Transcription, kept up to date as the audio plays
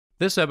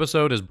This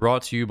episode is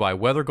brought to you by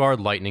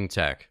WeatherGuard Lightning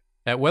Tech.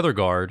 At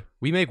WeatherGuard,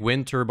 we make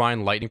wind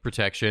turbine lightning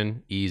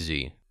protection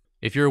easy.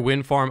 If you're a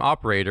wind farm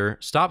operator,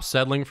 stop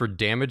settling for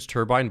damaged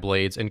turbine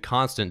blades and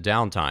constant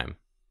downtime.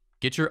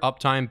 Get your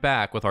uptime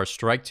back with our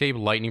Strike Tape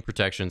lightning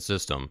protection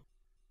system.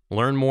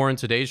 Learn more in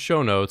today's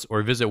show notes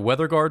or visit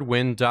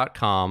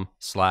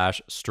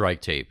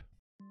weatherguardwind.com/striketape.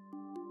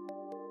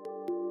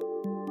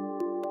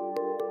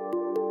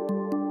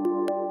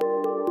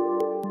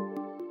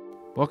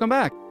 Welcome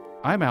back.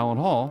 I'm Alan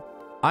Hall.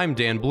 I'm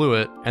Dan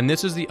Blewett, and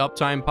this is the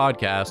Uptime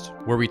Podcast,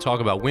 where we talk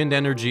about wind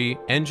energy,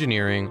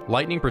 engineering,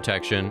 lightning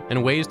protection,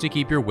 and ways to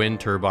keep your wind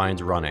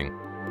turbines running.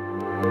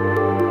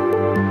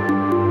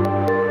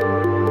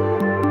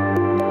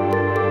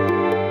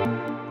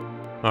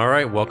 All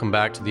right, welcome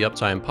back to the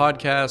Uptime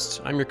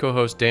Podcast. I'm your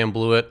co-host, Dan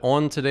Blewett.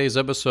 On today's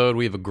episode,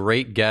 we have a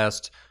great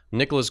guest.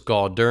 Nicholas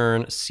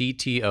Gaudern,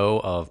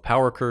 CTO of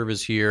Power Curve,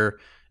 is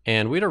here,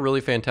 and we had a really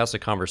fantastic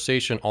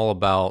conversation all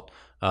about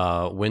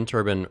wind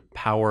turbine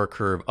power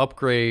curve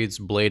upgrades,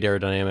 blade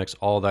aerodynamics,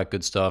 all that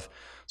good stuff.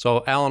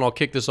 So, Alan, I'll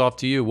kick this off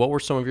to you. What were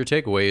some of your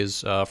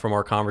takeaways from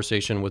our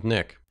conversation with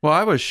Nick? Well,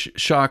 I was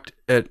shocked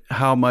at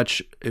how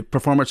much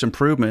performance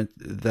improvement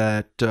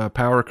that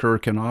Power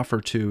Curve can offer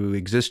to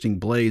existing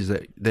blades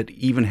that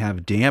even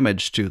have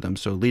damage to them.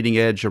 So leading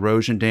edge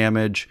erosion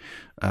damage,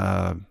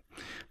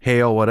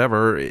 hail,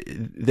 whatever,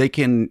 they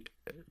can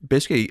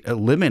basically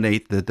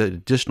eliminate the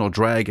additional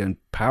drag and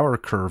power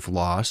curve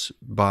loss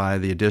by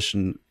the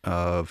addition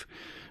of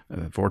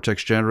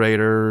vortex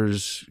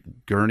generators,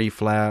 gurney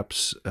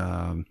flaps,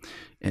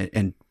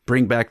 and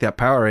bring back that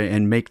power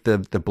and make the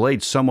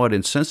blade somewhat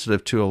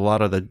insensitive to a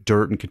lot of the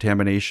dirt and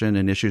contamination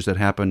and issues that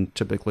happen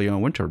typically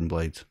on wind turbine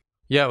blades.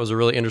 Yeah, it was a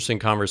really interesting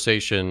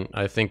conversation.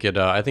 I think it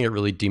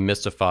really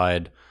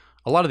demystified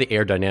a lot of the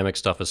aerodynamic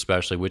stuff,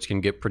 especially, which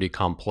can get pretty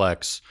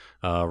complex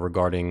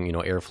regarding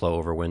airflow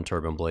over wind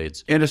turbine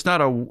blades. And it's not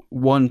a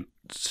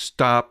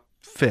one-stop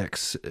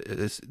fix.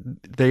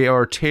 They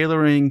are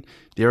tailoring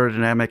the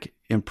aerodynamic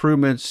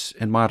improvements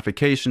and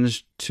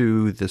modifications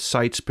to the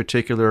site's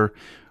particular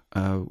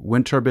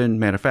wind turbine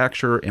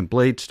manufacturer and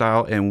blade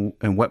style and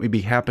what may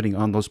be happening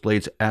on those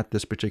blades at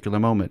this particular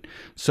moment.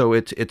 So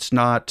it's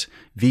not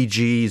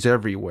VGs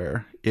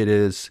everywhere. It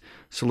is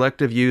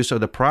selective use of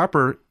the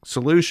proper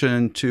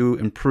solution to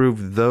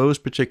improve those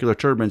particular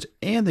turbines,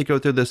 and they go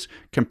through this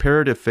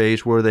comparative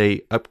phase where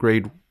they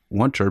upgrade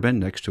one turbine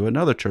next to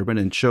another turbine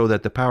and show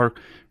that the power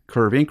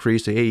curve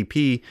increase, the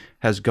AEP,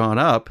 has gone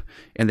up,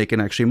 and they can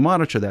actually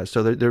monitor that.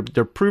 So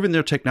they're proving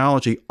their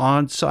technology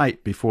on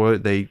site before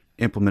they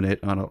implement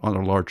it on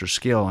a larger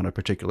scale on a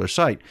particular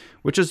site,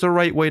 which is the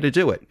right way to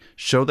do it.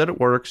 Show that it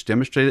works,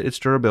 demonstrate its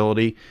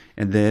durability,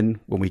 and then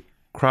when we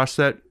cross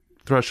that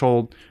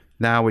threshold,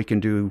 now we can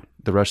do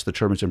the rest of the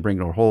turbines and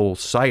bring our whole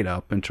site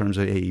up in terms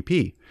of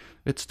AEP.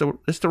 It's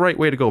the right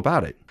way to go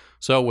about it.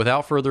 So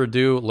without further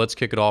ado, let's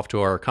kick it off to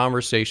our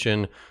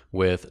conversation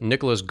with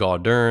Nicholas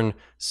Gaudern,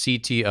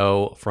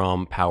 CTO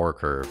from Power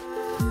Curve.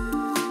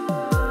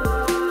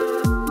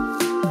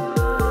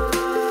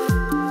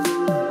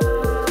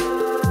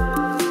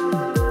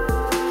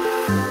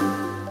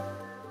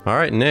 All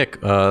right, Nick,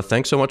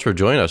 thanks so much for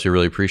joining us. We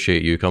really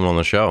appreciate you coming on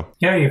the show.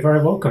 Yeah, you're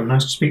very welcome.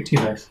 Nice to speak to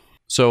you both.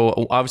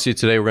 So obviously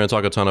today we're going to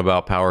talk a ton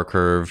about Power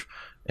Curve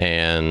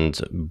and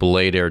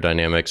blade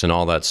aerodynamics and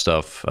all that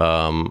stuff.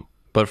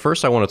 But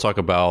first I want to talk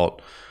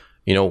about,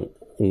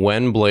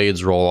 when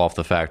blades roll off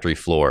the factory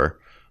floor.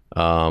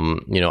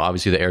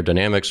 Obviously the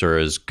aerodynamics are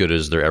as good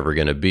as they're ever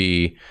going to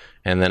be.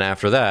 And then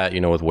after that,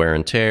 with wear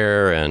and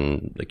tear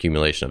and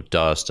accumulation of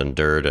dust and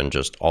dirt and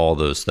just all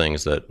those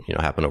things that,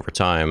 happen over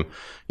time,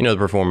 the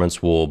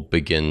performance will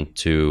begin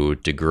to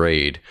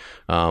degrade.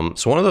 So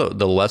one of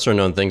the lesser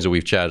known things that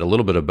we've chatted a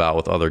little bit about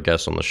with other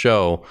guests on the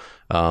show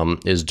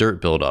is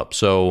dirt buildup.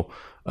 So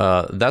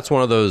that's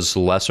one of those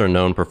lesser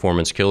known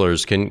performance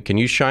killers. Can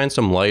you shine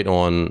some light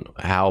on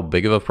how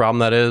big of a problem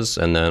that is?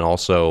 And then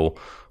also,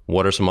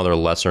 what are some other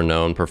lesser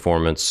known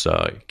performance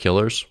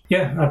killers?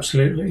 Yeah,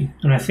 absolutely.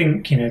 And I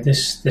think,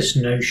 this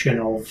notion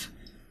of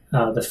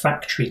the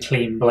factory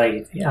clean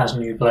blade, the as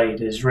new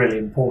blade, is really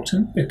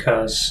important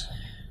because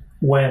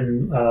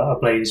when a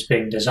blade is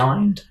being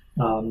designed,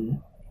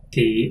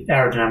 the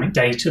aerodynamic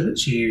data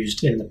that's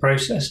used in the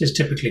process is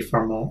typically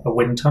from a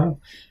wind tunnel.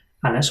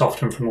 And it's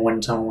often from a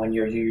wind tunnel when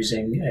you're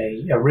using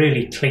a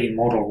really clean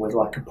model with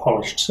like a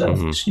polished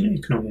surface. Mm-hmm.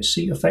 You can almost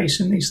see your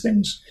face in these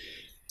things.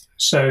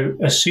 So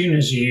as soon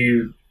as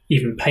you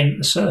even paint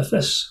the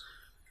surface,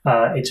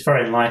 it's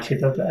very likely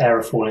that the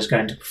aerofoil is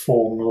going to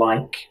perform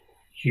like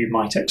you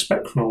might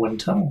expect from a wind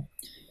tunnel.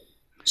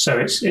 So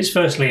it's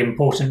firstly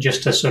important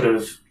just to sort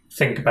of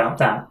think about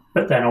that.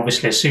 But then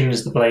obviously as soon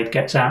as the blade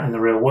gets out in the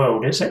real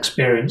world, it's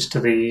experienced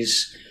to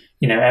these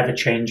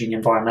ever-changing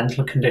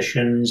environmental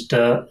conditions,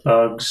 dirt,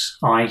 bugs,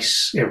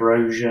 ice,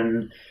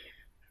 erosion.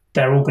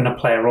 They're all going to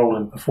play a role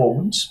in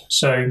performance.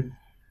 So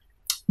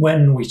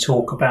when we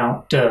talk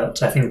about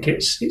dirt, I think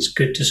it's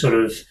good to sort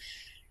of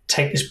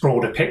take this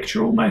broader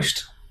picture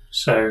almost.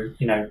 So,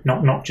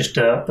 not just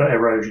dirt, but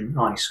erosion,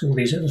 ice, all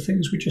these other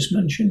things we just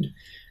mentioned.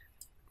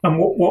 And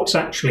what's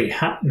actually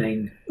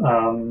happening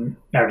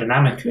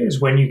aerodynamically is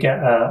when you get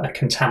a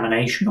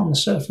contamination on the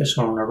surface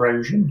or an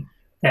erosion,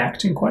 they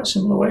act in quite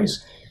similar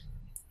ways.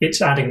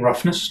 It's adding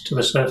roughness to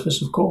the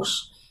surface, of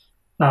course.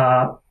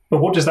 But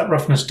what does that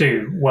roughness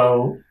do?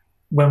 Well,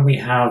 when we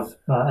have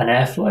an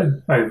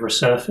airflow over a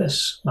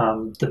surface,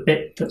 the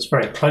bit that's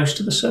very close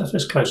to the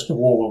surface, close to the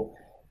wall,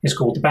 is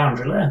called the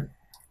boundary layer.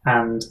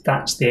 And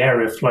that's the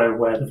area of flow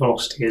where the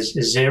velocity is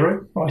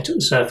zero, right at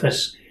the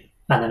surface,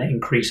 and then it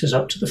increases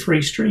up to the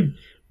free stream.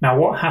 Now,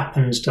 what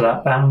happens to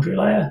that boundary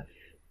layer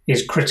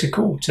is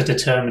critical to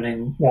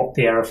determining what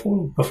the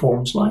aerofoil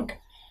performs like.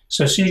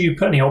 So as soon as you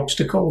put any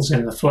obstacles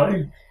in the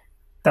flow,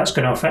 that's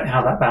going to affect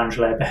how that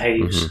boundary layer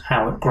behaves,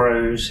 how it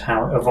grows,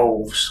 how it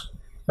evolves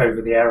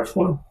over the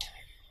aerofoil.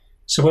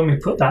 So when we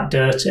put that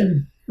dirt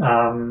in,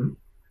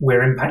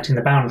 we're impacting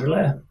the boundary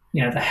layer,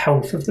 the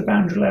health of the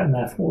boundary layer, and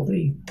therefore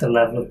the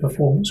level of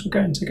performance we're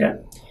going to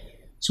get.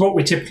 So what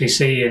we typically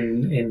see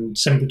in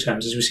simple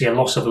terms is we see a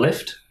loss of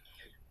lift,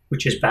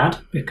 which is bad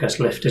because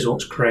lift is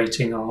what's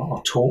creating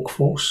our torque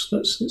force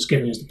that's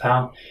giving us the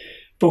power.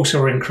 But also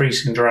we're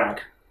increasing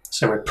drag.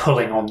 So we're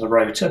pulling on the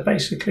rotor,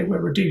 basically. We're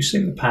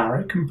reducing the power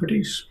it can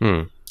produce.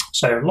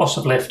 So loss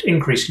of lift,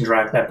 increasing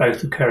drag, they're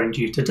both occurring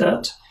due to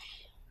dirt.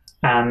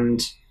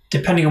 And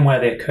depending on where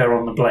they occur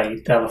on the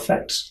blade, they'll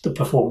affect the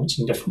performance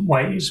in different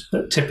ways.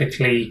 But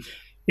typically,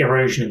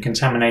 erosion and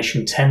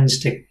contamination tends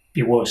to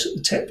be worse at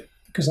the tip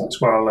because that's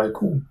where our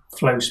local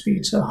flow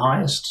speeds are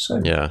highest.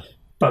 So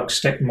bugs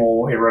stick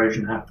more,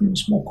 erosion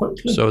happens more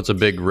quickly. So it's a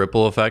big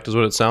ripple effect is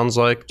what it sounds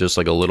like. Just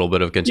like a little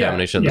bit of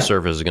contamination at the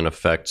surface is going to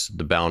affect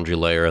the boundary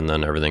layer and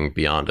then everything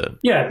beyond it.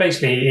 Yeah,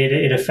 basically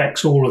it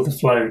affects all of the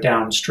flow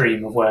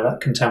downstream of where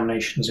that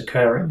contamination is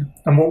occurring.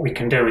 And what we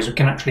can do is we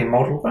can actually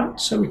model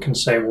that. So we can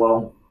say,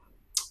 well,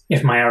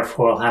 if my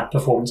aerofoil had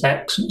performance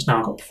X and it's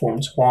now got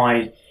performance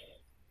Y,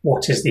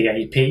 what is the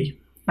AP?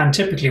 And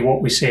typically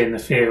what we see in the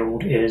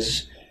field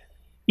is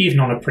even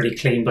on a pretty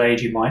clean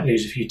blade, you might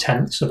lose a few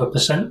tenths of a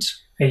 %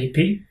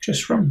 AP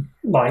just from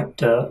light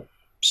dirt,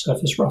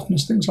 surface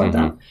roughness, things like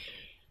that.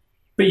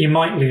 But you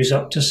might lose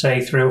up to,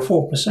 say, 3 or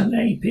 4%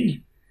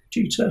 AP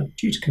due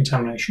to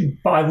contamination.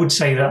 But I would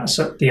say that's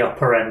at the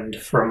upper end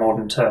for a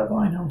modern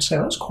turbine. I would say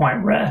that's quite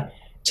rare.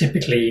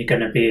 Typically, you're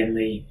going to be in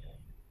the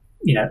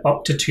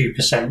up to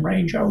 2%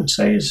 range. I would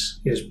say is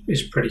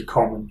pretty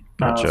common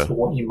for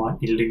what you might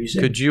be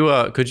losing. Could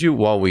you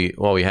while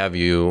we have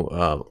you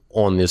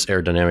on this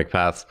aerodynamic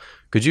path,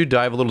 could you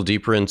dive a little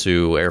deeper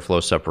into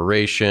airflow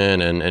separation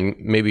and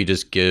maybe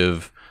just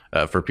give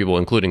for people,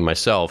 including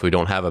myself, who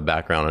don't have a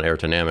background in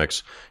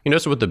aerodynamics,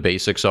 so what the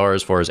basics are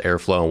as far as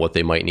airflow and what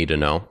they might need to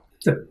know?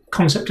 The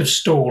concept of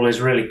stall is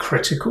really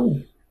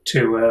critical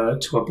to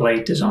a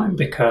blade design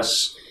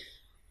because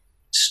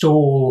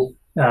stall,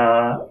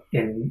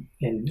 in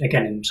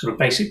sort of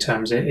basic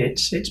terms,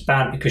 it's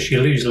bad because you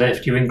lose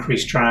lift, you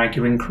increase drag,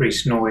 you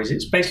increase noise.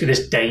 It's basically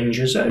this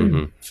danger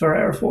zone for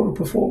aerofoil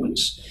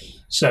performance.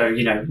 So,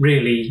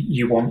 really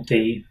you want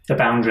the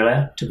boundary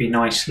layer to be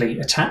nicely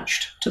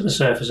attached to the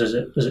surface as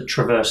it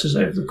traverses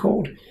over the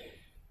chord.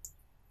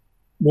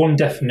 One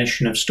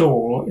definition of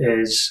stall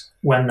is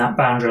when that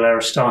boundary layer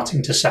is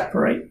starting to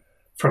separate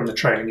from the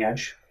trailing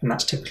edge. And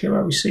that's typically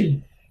where we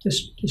see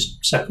this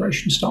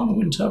separation start on the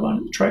wind turbine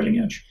at the trailing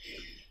edge.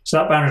 So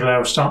that boundary layer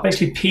will start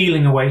basically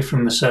peeling away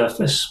from the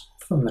surface,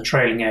 from the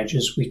trailing edge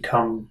as we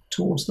come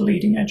towards the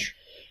leading edge.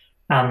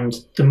 And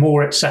the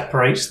more it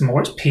separates, the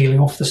more it's peeling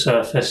off the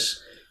surface,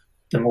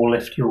 the more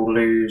lift you'll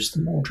lose,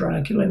 the more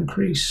drag you'll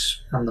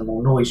increase, and the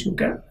more noise you'll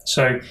get.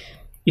 So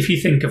if you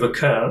think of a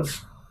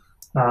curve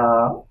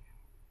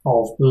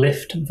of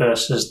lift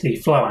versus the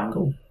flow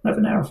angle of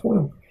an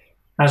aerofoil,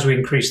 as we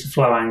increase the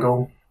flow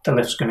angle, the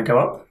lift's going to go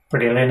up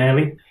pretty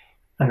linearly,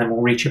 and then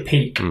we'll reach a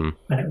peak, and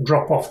it'll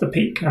drop off the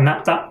peak. And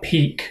that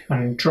peak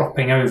and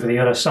dropping over the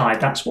other side,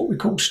 that's what we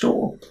call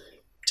stall,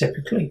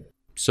 typically.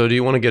 So do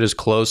you want to get as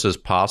close as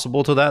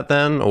possible to that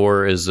then?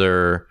 Or is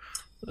there,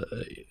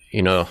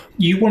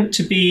 You want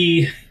to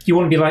be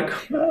like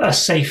a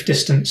safe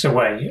distance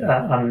away.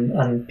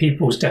 And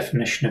people's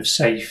definition of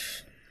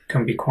safe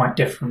can be quite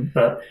different.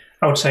 But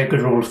I would say a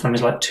good rule of thumb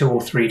is like 2 or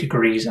 3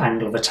 degrees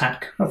angle of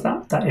attack of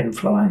that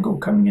inflow angle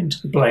coming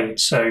into the blade.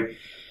 So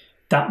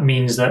that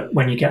means that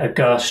when you get a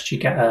gust, you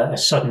get a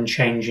sudden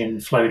change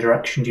in flow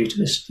direction due to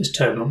this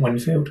turbulent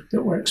wind field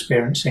that we're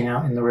experiencing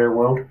out in the real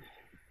world.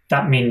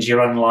 That means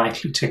you're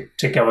unlikely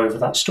to go over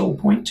that stall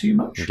point too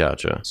much.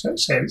 Gotcha. So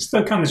it's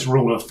the kind of this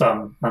rule of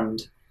thumb,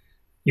 and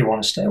you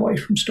want to stay away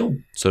from stall.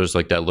 So there's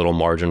like that little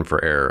margin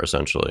for error,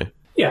 essentially.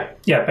 Yeah.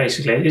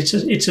 Basically, it's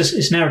an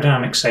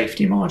aerodynamic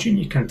safety margin.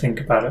 You can think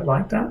about it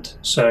like that.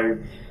 So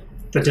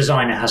the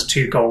designer has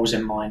 2 goals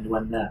in mind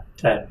when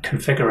they're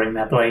configuring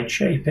their blade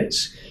shape.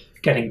 It's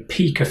getting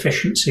peak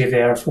efficiency of the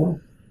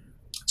airfoil,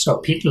 so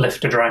a peak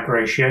lift to drag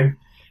ratio,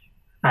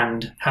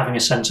 and having a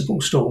sensible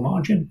stall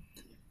margin.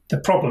 The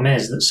problem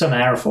is that some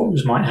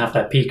aerofoils might have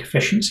their peak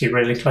efficiency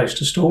really close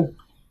to stall,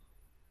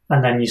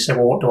 and then you say,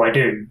 well, what do I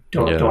do?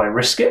 Do I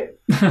risk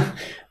it?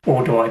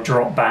 Or do I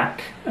drop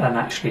back and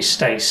actually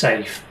stay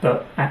safe,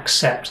 but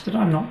accept that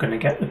I'm not going to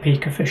get the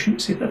peak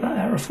efficiency that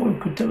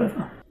aerofoil could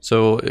deliver?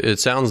 So it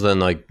sounds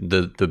then like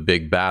the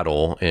big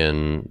battle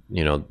in,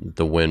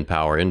 the wind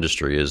power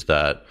industry is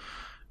that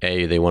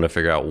they want to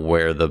figure out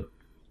where the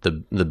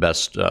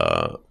best,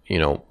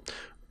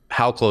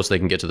 how close they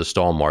can get to the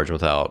stall margin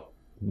without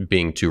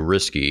being too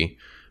risky.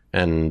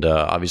 And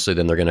obviously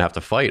then they're going to have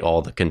to fight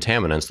all the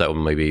contaminants that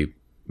would maybe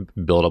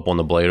build up on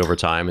the blade over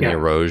time and the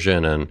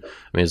erosion. And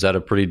I mean, is that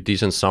a pretty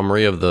decent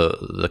summary of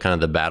the kind of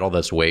the battle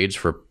that's waged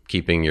for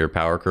keeping your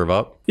power curve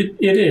up? It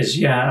is,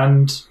 yeah.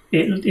 And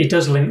it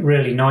does link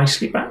really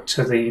nicely back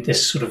to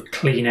this sort of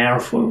clean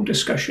aerofoil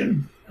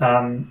discussion.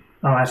 And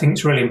I think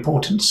it's really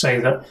important to say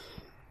that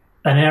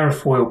an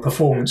aerofoil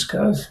performance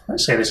curve,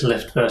 let's say this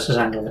lift versus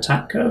angle of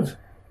attack curve,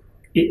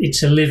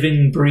 it's a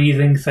living,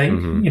 breathing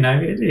thing.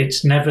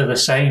 It's never the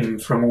same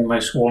from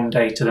almost one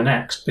day to the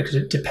next because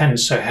it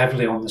depends so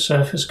heavily on the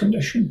surface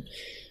condition.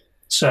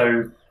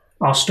 So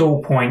our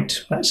stall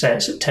point, let's say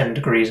it's at 10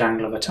 degrees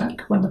angle of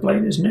attack when the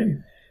blade is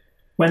new.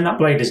 When that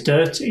blade is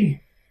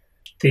dirty,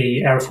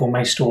 the aerofoil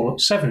may stall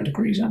at 7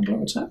 degrees angle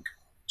of attack.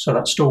 So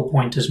that stall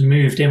point has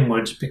moved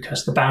inwards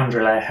because the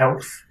boundary layer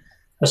health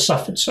has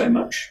suffered so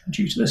much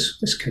due to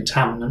this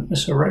contaminant,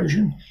 this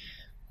erosion.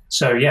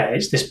 So yeah,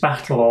 it's this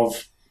battle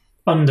of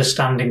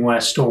understanding where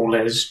stall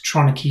is,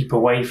 trying to keep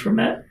away from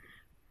it,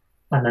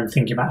 and then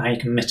thinking about how you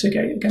can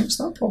mitigate against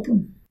that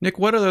problem. Nick,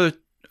 what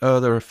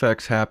other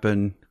effects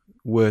happen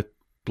with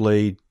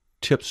blade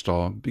tip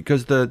stall?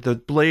 Because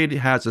the blade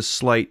has a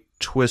slight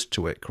twist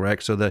to it,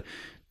 correct? So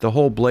the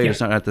whole blade is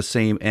not at the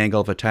same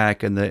angle of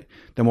attack, and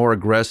the more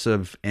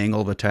aggressive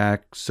angle of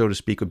attack, so to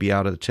speak, would be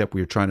out of the tip where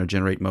you're trying to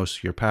generate most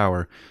of your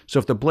power. So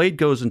if the blade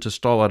goes into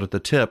stall out at the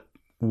tip,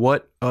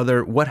 what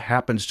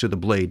happens to the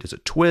blade? Does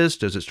it twist?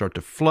 Does it start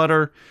to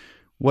flutter?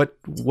 What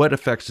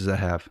effects does that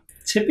have?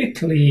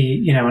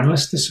 Typically,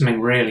 unless there's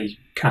something really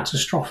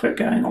catastrophic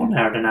going on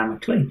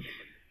aerodynamically,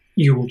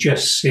 you'll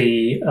just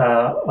see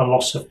a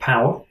loss of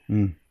power.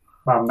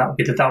 That'll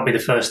be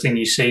the first thing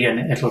you see, and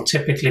it'll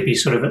typically be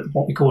sort of at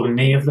what we call the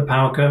knee of the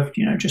power curve,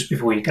 just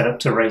before you get up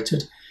to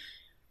rated,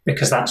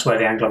 because that's where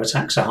the angle of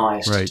attacks are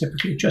highest,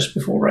 typically just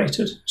before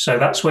rated. So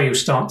that's where you'll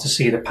start to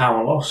see the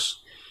power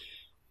loss.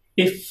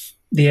 If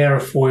the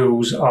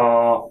aerofoils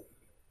are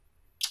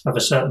of a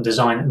certain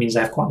design, that means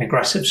they have quite an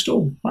aggressive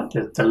stall, like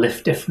the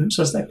lift difference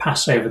as they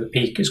pass over the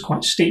peak is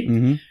quite steep.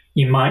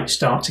 You might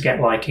start to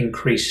get like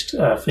increased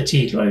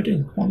fatigue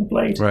loading on the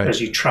blade as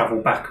you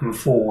travel back and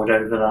forward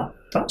over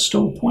that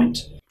stall point.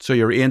 So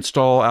you're in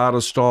stall, out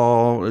of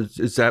stall.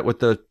 Is that what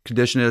the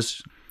condition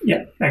is?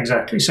 Yeah,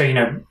 exactly. So,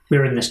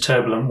 we're in this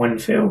turbulent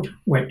wind field,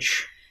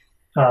 which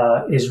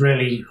is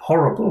really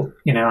horrible,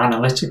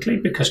 analytically,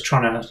 because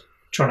trying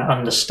to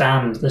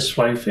understand this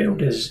flow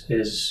field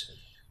is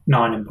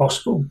nigh on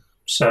impossible.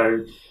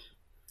 So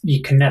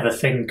you can never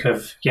think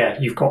of,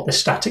 you've got this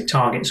static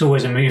target. It's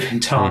always a moving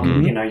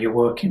target, you're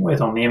working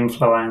with on the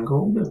inflow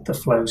angle, the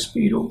flow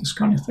speed, all this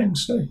kind of thing.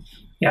 So,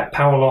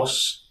 power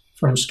loss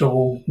from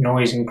stall,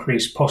 noise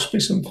increase, possibly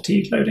some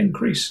fatigue load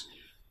increase.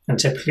 And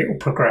typically it will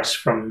progress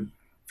from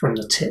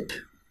the tip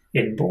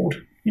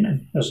inboard,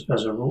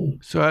 as a rule.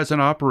 So as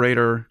an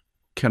operator,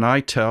 can I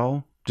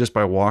tell just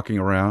by walking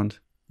around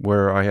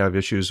where I have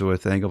issues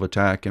with angle of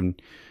attack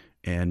and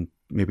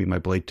maybe my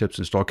blade tips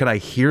installed? Can I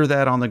hear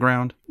that on the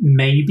ground?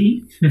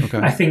 Maybe. Okay.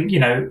 I think,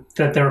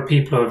 that there are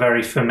people who are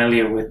very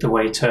familiar with the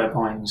way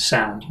turbines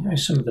sound.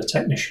 Some of the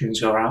technicians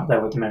who are out there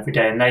with them every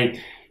day, and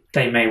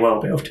they may well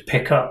be able to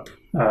pick up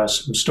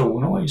some stall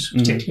noise,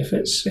 particularly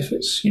if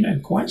it's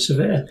quite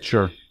severe.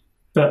 Sure.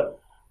 But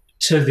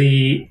to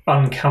the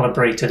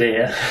uncalibrated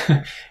ear,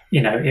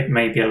 it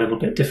may be a little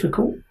bit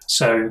difficult.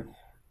 So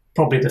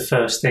probably the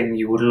first thing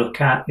you would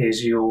look at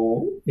is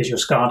your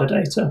SCADA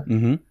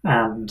data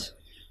and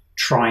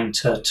trying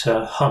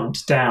to hunt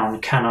down,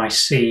 can I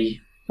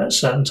see at a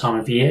certain time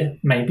of year,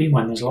 maybe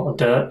when there's a lot of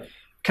dirt,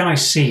 can I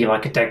see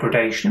like a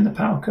degradation in the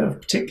power curve,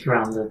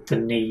 particularly around the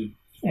knee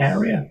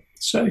area?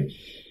 So,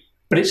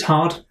 but it's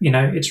hard,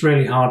 it's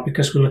really hard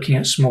because we're looking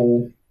at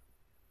small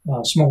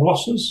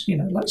losses.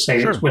 Let's say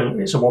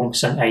it's a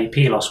 1%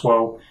 AP loss.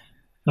 Well,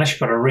 unless you've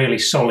got a really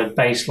solid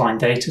baseline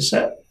data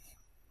set,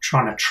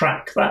 trying to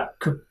track that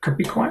could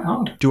be quite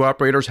hard. Do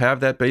operators have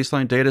that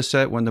baseline data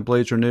set when the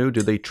blades are new?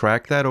 Do they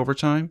track that over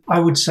time?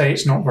 I would say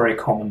it's not very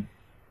common.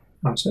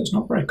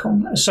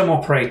 Some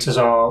operators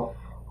are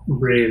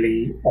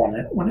really on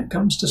it when it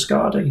comes to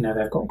SCADA.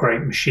 They've got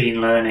great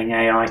machine learning,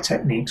 AI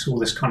techniques, all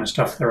this kind of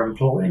stuff they're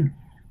employing.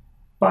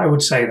 But I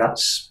would say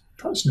that's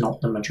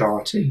not the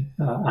majority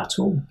at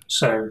all.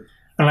 So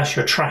unless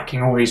you're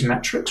tracking all these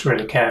metrics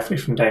really carefully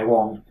from day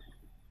one,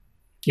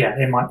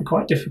 it might be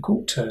quite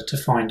difficult to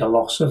find a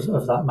loss of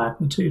that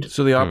magnitude.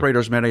 So the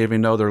operators may not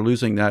even know they're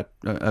losing that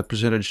a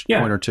percentage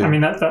point or two. I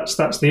mean, that's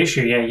the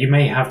issue. You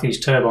may have these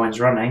turbines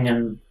running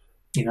and,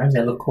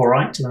 they look all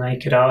right to the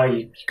naked eye.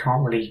 You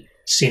can't really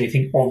see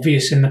anything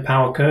obvious in the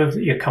power curve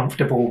that you're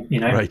comfortable,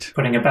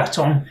 putting a bet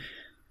on.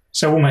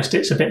 So almost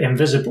it's a bit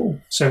invisible.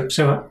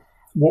 So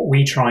what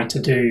we try to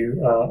do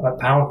at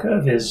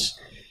PowerCurve is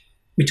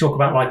we talk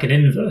about like an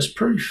inverse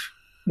proof.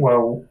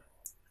 Well,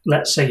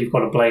 let's say you've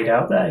got a blade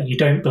out there. You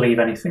don't believe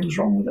anything's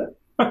wrong with it.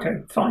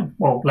 Okay, fine.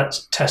 Well,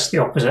 let's test the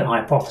opposite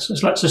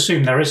hypothesis. Let's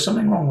assume there is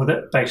something wrong with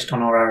it based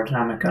on our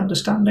aerodynamic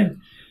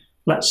understanding.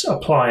 Let's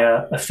apply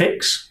a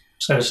fix,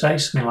 so to say,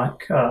 something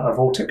like a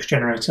vortex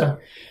generator.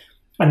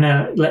 And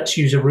then let's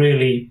use a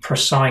really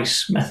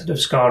precise method of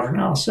SCADA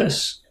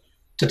analysis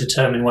to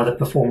determine whether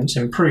performance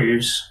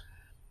improves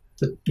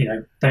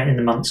in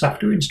the months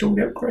after we install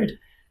the upgrade.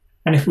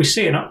 And if we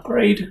see an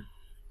upgrade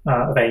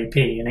of AP,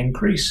 an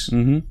increase,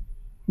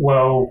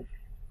 well,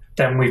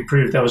 then we've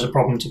proved there was a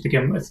problem to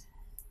begin with.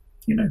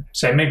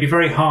 So it may be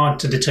very hard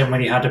to determine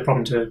whether you had a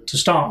problem to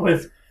start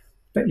with,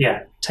 but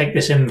yeah, take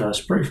this inverse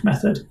proof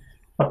method,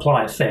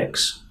 apply a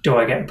fix. Do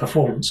I get a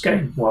performance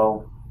gain?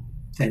 Well,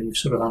 then you've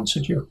sort of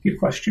answered your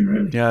question,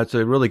 really. Yeah, it's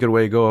a really good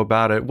way to go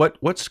about it.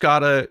 What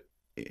SCADA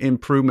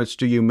improvements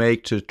do you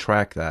make to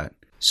track that?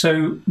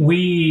 So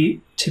we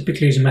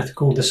typically use a method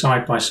called the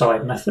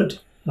side-by-side method.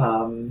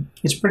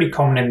 It's pretty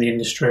common in the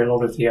industry. A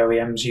lot of the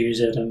OEMs use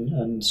it,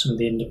 and some of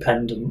the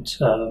independent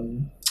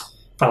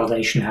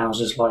validation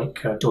houses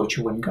like Deutsche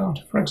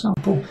Wingard, for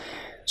example.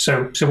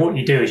 So what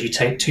you do is you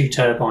take two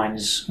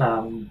turbines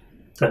that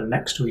are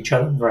next to each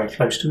other, very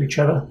close to each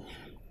other,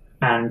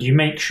 and you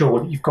make sure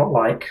that you've got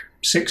like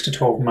 6 to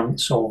 12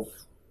 months of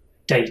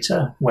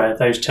data where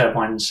those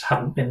turbines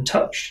haven't been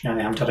touched. They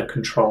haven't had a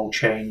control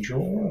change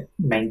or a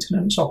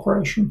maintenance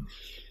operation.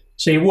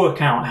 So you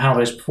work out how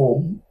those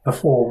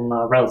perform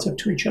relative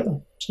to each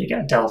other. So you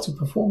get a delta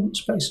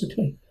performance,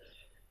 basically.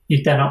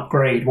 You then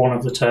upgrade one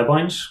of the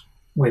turbines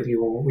with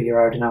your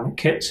aerodynamic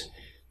kit,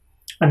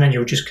 and then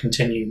you'll just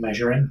continue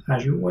measuring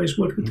as you always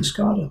would with the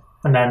SCADA.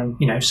 And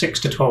then, 6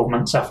 to 12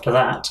 months after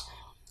that,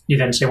 you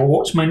then say, well,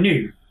 what's my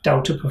new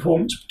delta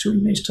performance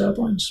between these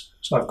turbines?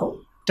 So I've got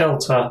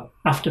delta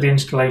after the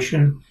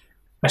installation,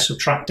 I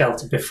subtract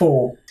delta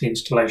before the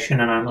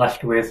installation, and I'm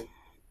left with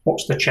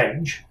what's the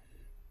change.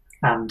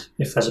 And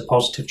if there's a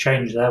positive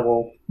change there,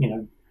 well,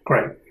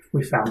 great,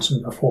 we found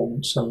some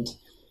performance. And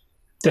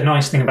the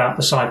nice thing about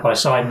the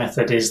side-by-side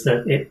method is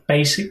that it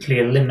basically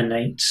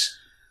eliminates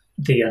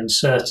the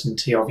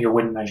uncertainty of your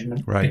wind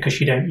measurement, right? Because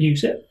you don't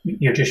use it.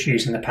 You're just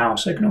using the power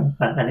signal.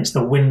 And it's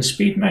the wind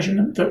speed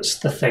measurement that's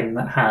the thing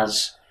that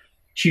has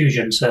huge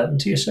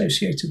uncertainty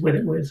associated with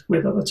it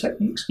with other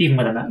techniques. Even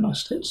with a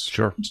MetMust,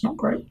 it's not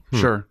great.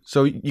 Sure.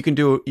 So you can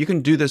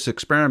do this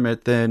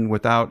experiment then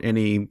without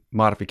any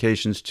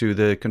modifications to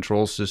the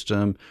control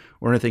system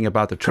or anything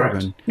about the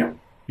turbine. Yeah.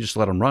 You just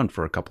let them run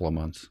for a couple of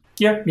months.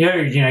 Yeah.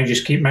 You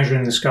just keep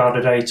measuring the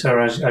SCADA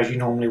data as you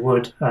normally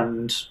would,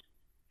 and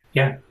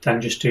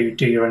then just do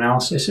your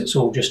analysis. It's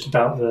all just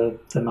about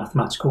the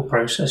mathematical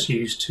process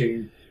used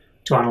to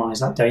analyze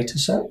that data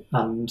set.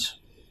 And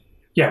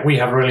we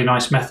have a really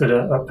nice method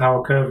at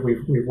PowerCurve.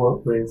 We've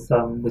worked with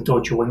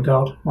Deutsche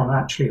Wingard on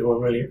that, actually, who are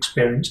really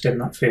experienced in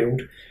that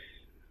field,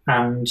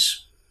 and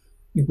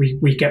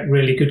we get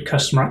really good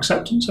customer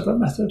acceptance of that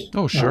method.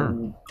 Oh,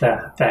 sure.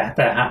 They're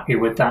happy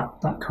with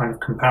that kind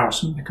of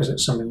comparison because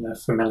it's something they're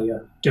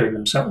familiar doing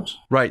themselves.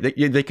 Right.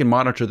 They can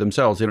monitor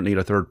themselves. They don't need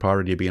a third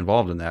party to be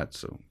involved in that.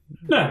 So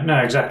no,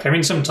 exactly. I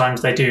mean,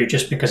 sometimes they do,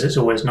 just because it's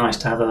always nice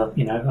to have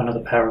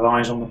another pair of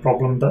eyes on the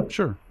problem. But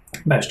sure.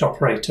 Most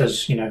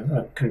operators,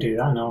 can do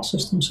that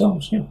analysis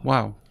themselves. Yeah.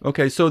 Wow.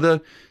 Okay. So the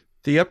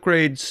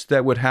upgrades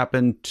that would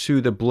happen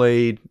to the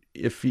blade,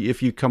 if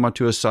you come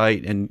onto a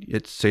site and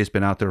it's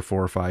been out there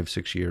 4 or 5,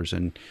 6 years,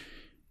 and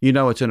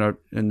it's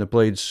and the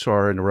blades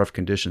are in a rough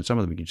condition. Some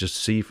of them you can just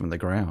see from the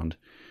ground.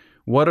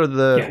 What are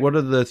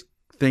the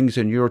things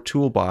in your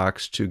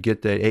toolbox to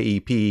get the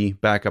AEP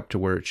back up to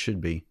where it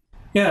should be?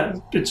 Yeah,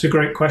 it's a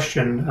great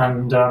question,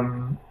 and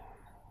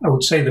I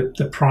would say that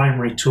the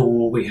primary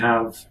tool we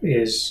have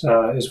is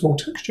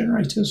vortex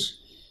generators.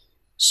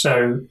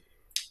 So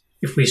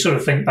if we sort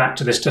of think back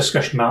to this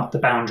discussion about the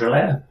boundary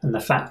layer and the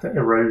fact that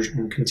erosion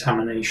and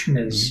contamination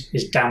is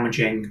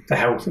damaging the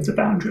health of the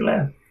boundary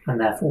layer,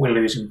 and therefore we're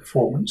losing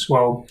performance.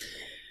 Well,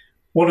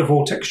 what a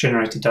vortex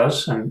generator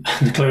does, and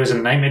the clue is in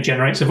the name, it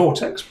generates a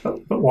vortex.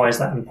 But why is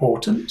that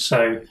important?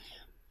 So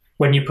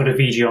when you put a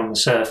VG on the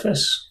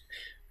surface,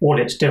 what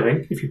it's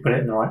doing, if you put it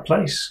in the right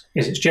place,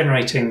 is it's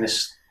generating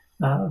this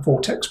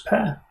vortex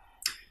pair.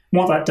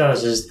 What that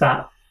does is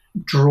that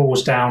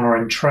draws down or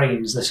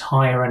entrains this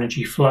higher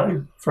energy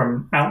flow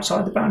from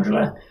outside the boundary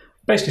layer,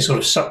 basically sort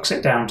of sucks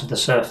it down to the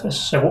surface.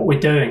 So what we're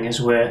doing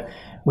is we're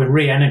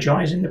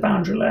re-energizing the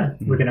boundary layer.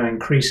 We're going to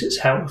increase its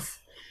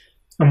health.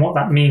 And what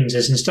that means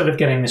is instead of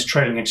getting this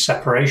trailing edge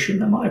separation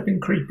that might have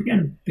been creeping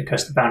in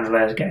because the boundary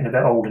layer is getting a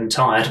bit old and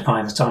tired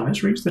by the time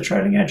it's reached the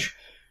trailing edge,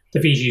 the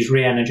VG's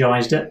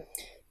re-energized it,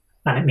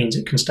 and it means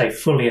it can stay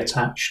fully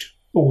attached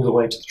all the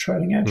way to the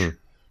trailing edge.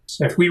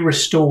 So if we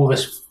restore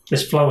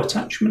this flow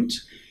attachment,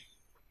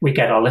 we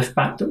get our lift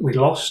back that we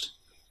lost,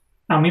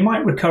 and we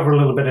might recover a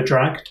little bit of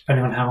drag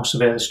depending on how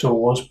severe the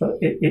stall was, but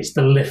it's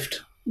the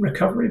lift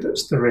recovery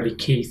that's the really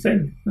key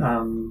thing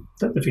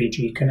that the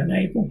VG can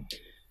enable.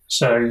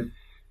 So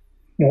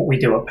what we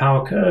do at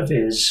PowerCurve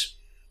is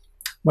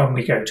when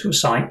we go to a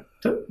site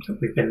that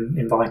we've been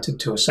invited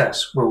to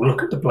assess, we'll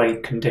look at the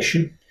blade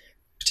condition,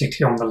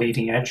 particularly on the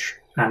leading edge.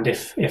 And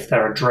if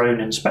there are drone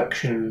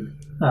inspection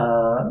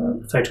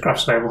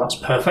photographs available, that's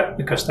perfect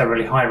because they're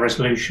really high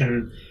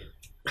resolution,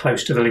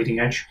 close to the leading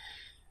edge.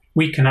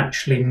 We can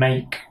actually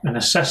make an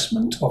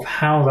assessment of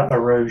how that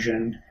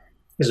erosion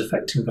is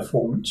affecting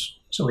performance.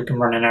 So we can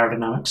run an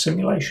aerodynamic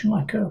simulation,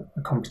 like a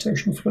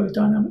computational fluid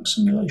dynamics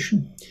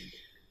simulation.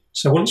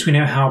 So once we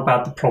know how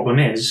bad the problem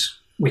is,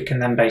 we can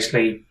then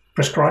basically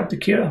prescribe the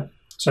cure.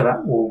 So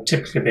that will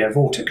typically be a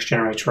vortex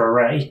generator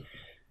array,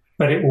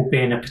 but it will be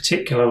in a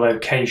particular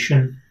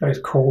location,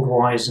 both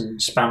chord-wise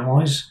and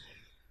span-wise,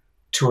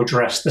 to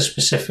address the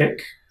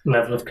specific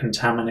level of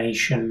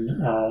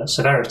contamination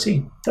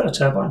severity that a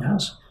turbine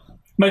has.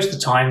 Most of the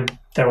time,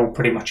 they're all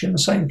pretty much in the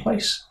same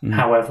place. Mm.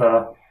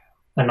 However,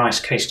 a nice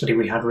case study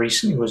we had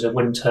recently was a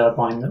wind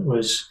turbine that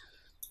was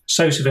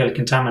so severely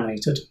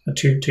contaminated, a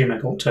 2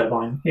 megawatt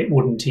turbine, it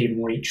wouldn't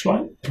even reach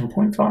like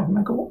 1.5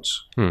 megawatts.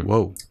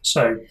 Whoa.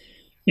 So,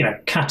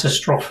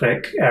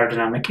 catastrophic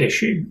aerodynamic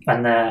issue.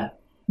 And there,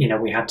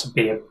 we had to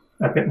be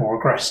a bit more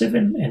aggressive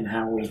in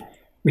how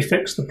we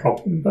fix the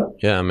problem. But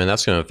yeah, I mean,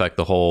 that's going to affect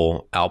the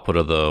whole output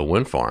of the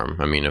wind farm.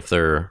 I mean, if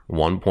they're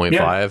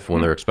 1.5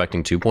 when they're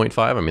expecting 2.5,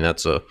 I mean,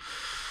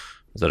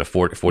 is that a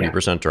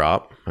 40%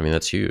 drop? I mean,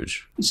 that's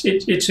huge.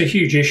 It's a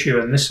huge issue,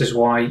 and this is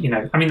why,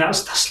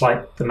 that's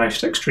like the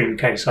most extreme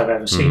case I've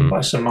ever seen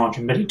by some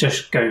margin, but it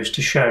just goes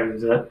to show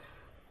that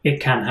it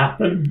can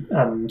happen.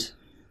 And,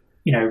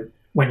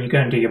 when you go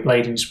and do your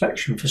blade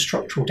inspection for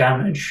structural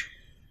damage,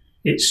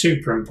 it's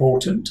super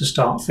important to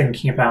start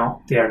thinking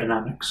about the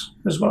aerodynamics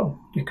as well,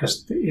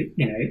 because,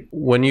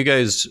 when you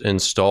guys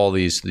install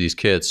these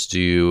kits,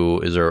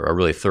 is there a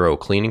really thorough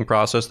cleaning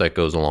process that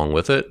goes along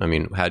with it? I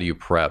mean, how do you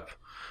prep?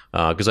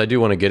 Because I do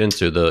want to get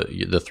into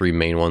the three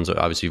main ones,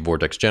 obviously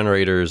vortex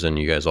generators, and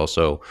you guys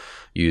also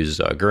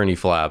use gurney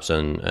flaps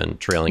and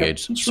trailing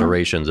edge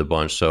serrations a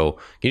bunch. So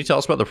can you tell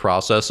us about the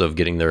process of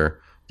getting their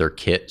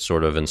kit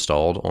sort of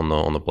installed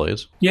on the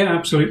blades? Yeah,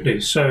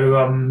 absolutely.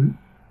 So,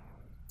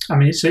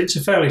 it's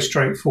a fairly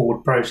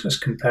straightforward process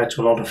compared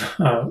to a lot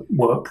of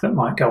work that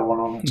might go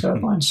on a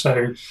turbine.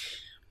 So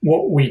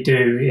what we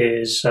do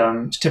is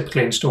it's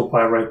typically installed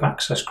by a rope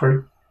access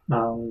crew.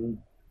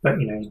 But,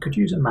 you could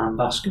use a man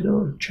basket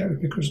or a cherry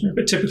picker,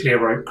 but typically a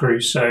rope crew.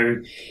 So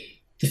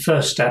the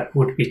first step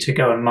would be to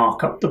go and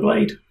mark up the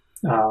blade.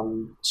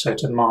 So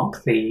to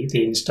mark the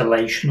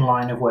installation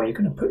line of where you're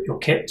going to put your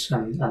kit,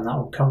 and that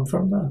will come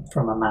from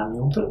a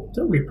manual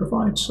that we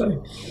provide.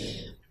 So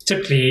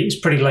typically it's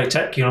pretty low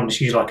tech. You almost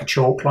use like a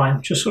chalk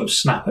line, just sort of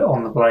snap it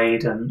on the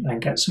blade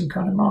and get some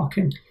kind of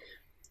marking.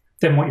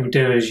 Then what you'll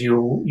do is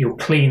you'll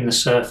clean the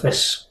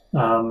surface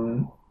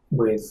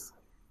with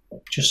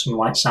just some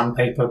light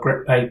sandpaper,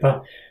 grit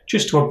paper,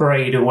 just to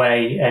abrade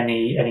away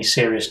any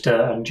serious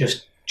dirt and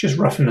just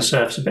roughen the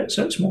surface a bit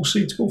so it's more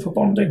suitable for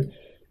bonding.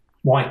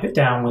 Wipe it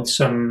down with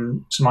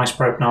some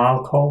isopropyl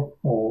alcohol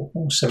or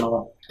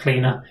similar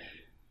cleaner,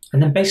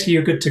 and then basically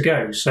you're good to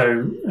go.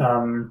 So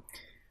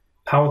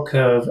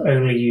PowerCurve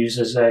only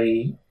uses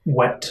a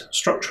wet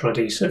structural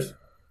adhesive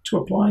to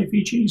apply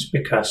VGs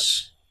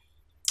because,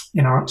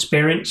 in our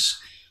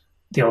experience,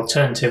 the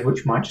alternative,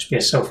 which might just be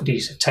a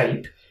self-adhesive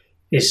tape,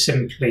 is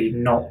simply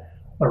not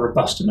a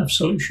robust enough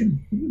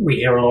solution. We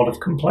hear a lot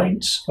of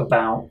complaints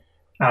about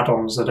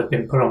add-ons that have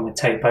been put on with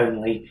tape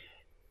only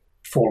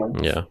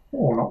falling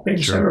or not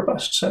being so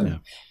robust. So,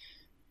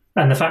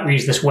 and the fact we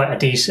use this wet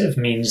adhesive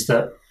means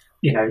that,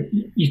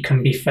 you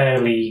can be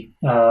fairly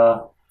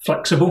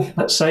flexible,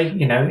 let's say,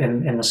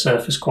 in the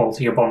surface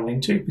quality you're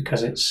bonding to,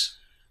 because it's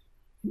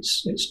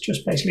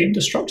just basically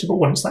indestructible.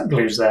 Once that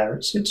glue's there,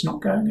 it's not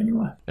going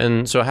anywhere.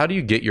 And so how do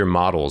you get your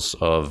models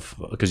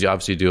because you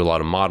obviously do a lot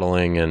of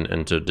modeling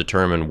and to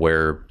determine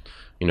where,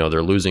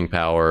 they're losing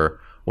power.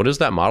 What does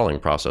that modeling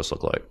process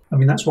look like? I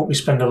mean, that's what we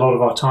spend a lot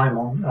of our time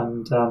on.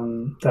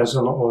 And there's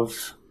a lot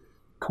of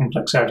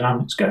complex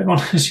aerodynamics going on,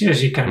 as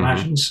you can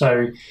imagine.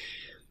 So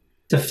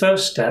the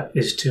first step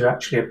is to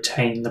actually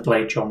obtain the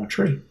blade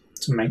geometry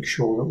to make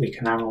sure that we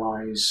can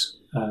analyze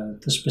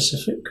the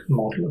specific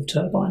model of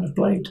turbine of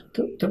blade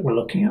that we're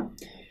looking at.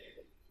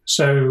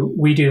 So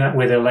we do that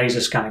with a laser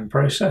scanning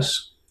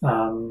process.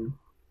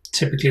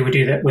 Typically we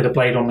do that with a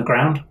blade on the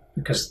ground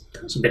because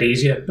that's a bit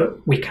easier,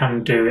 but we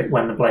can do it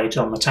when the blade's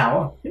on the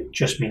tower. It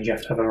just means you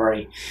have to have a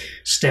very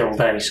still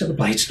day so the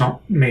blade's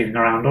not moving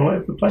around all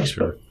over the place.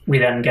 Sure. But we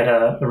then get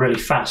a really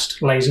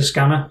fast laser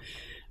scanner,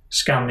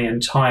 scan the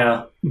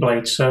entire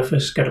blade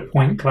surface, get a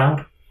point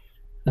cloud,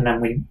 and then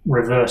we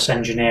reverse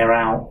engineer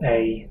out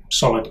a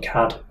solid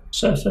CAD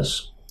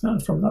surface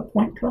from that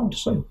point cloud.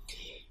 So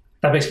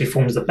that basically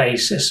forms the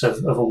basis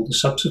of all the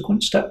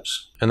subsequent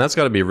steps. And that's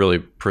got to be really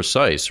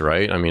precise,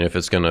 right? I mean, if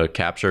it's going to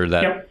capture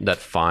that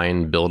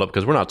fine buildup,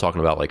 because we're not talking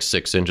about like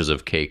 6 inches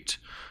of caked,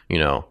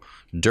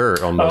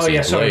 dirt on most of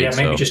these blades.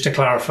 Maybe just to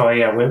clarify,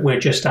 we're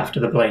just after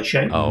the blade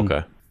shape. Oh,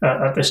 okay.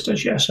 At this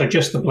stage, so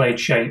just the blade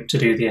shape to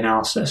do the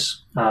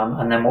analysis.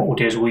 And then what we'll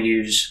do is we'll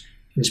use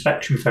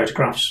inspection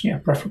photographs,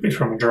 preferably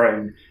from a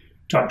drone,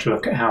 to actually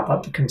look at how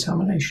bad the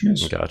contamination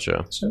is.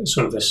 Gotcha. So it's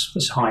sort of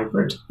this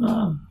hybrid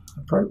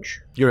approach.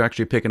 You're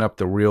actually picking up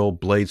the real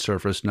blade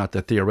surface, not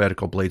the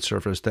theoretical blade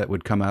surface that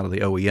would come out of the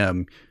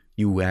OEM.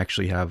 You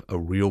actually have a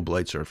real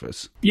blade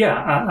surface.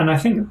 Yeah, and I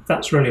think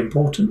that's really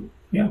important.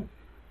 Yeah.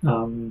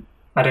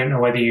 I don't know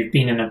whether you've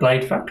been in a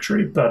blade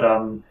factory, but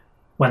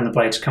when the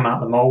blades come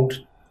out of the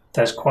mold,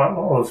 there's quite a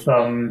lot of,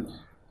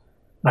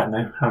 I don't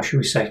know, how should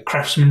we say,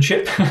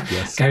 craftsmanship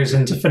goes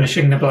into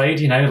finishing the blade,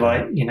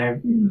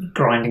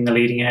 grinding the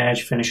leading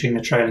edge, finishing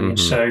the trailing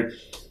edge. So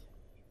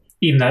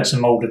even though it's a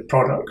molded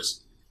product,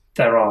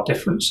 there are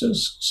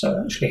differences.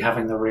 So actually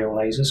having the real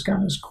laser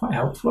scanner is quite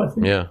helpful, I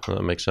think. Yeah,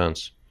 that makes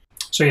sense.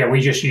 So yeah,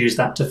 we just use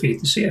that to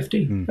feed the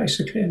CFD,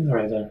 basically, and there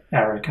are the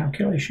error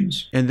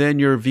calculations. And then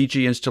your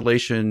VG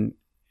installation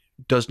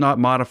does not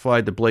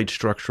modify the blade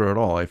structure at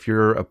all. If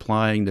you're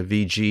applying the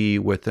VG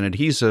with an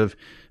adhesive,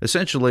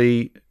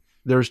 essentially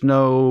there's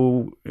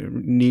no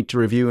need to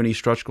review any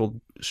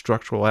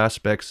structural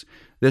aspects.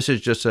 This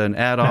is just an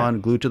add-on,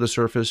 glued to the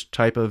surface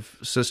type of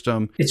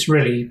system. It's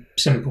really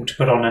simple to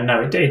put on, and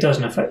no, it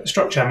doesn't affect the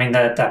structure. I mean,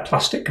 they're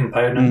plastic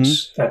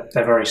components. They're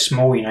very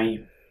small.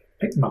 You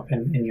pick them up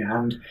in your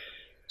hand.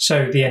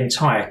 So the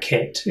entire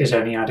kit is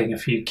only adding a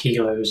few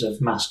kilos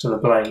of mass to the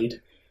blade.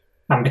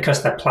 And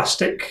because they're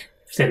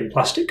thin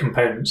plastic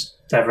components,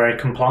 they're very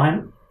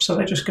compliant. So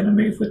they're just going to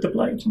move with the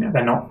blade.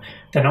 They're not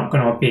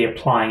going to be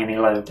applying any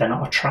load. They're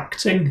not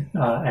attracting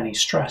any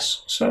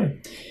stress. So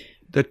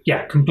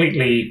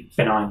completely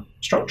benign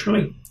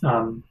structurally.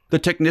 The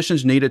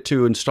technicians needed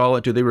to install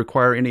it. Do they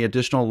require any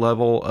additional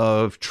level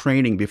of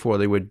training before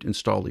they would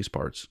install these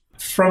parts?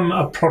 From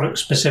a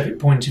product-specific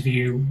point of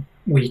view,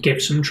 we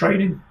give some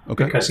training.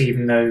 Okay. Because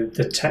even though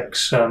the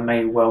techs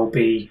may well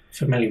be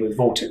familiar with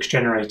vortex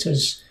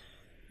generators,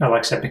 like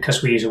I said,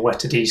 because we use a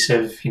wet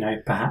adhesive,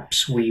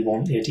 perhaps we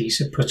want the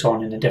adhesive put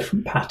on in a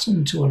different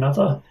pattern to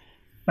another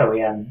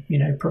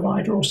OEM,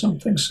 provider or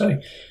something.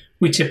 So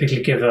we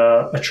typically give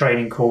a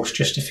training course,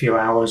 just a few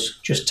hours,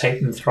 just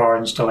take them through our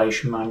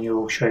installation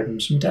manual, show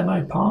them some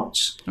demo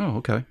parts. Oh,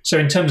 okay. So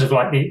in terms of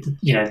like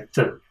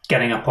the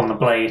getting up on the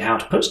blade, how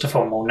to put stuff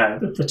on, well, no,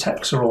 the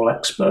techs are all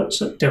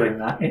experts at doing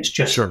that. It's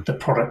just the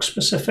product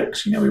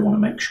specifics. We want to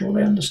make sure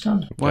they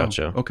understand. Wow.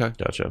 Gotcha. Okay.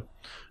 Gotcha.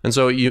 And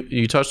so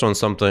you touched on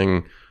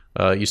something.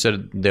 You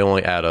said they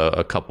only add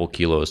a couple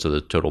kilos to the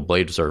total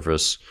blade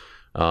surface.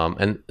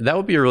 And that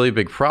would be a really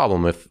big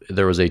problem if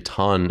there was a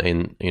ton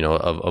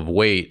of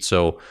weight.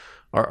 So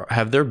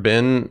have there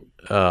been,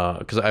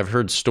 because I've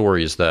heard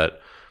stories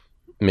that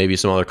maybe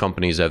some other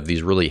companies have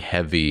these really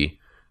heavy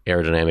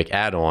aerodynamic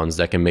add-ons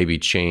that can maybe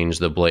change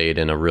the blade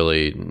in a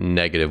really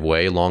negative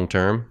way long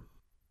term?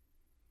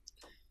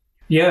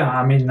 Yeah,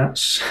 I mean,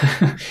 that's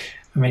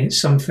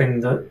it's something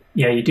that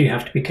you do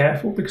have to be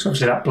careful, because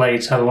obviously that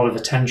blade's had a lot of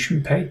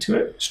attention paid to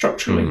it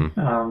structurally.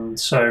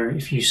 So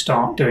if you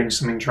start doing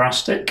something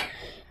drastic,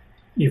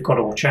 you've got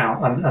to watch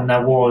out. And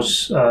there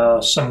was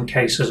some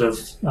cases of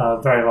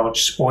very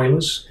large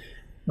spoilers.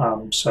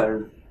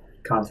 So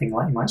kind of thing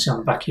like you might see on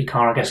the back of your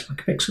car, I guess,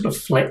 like a big sort of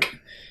flick,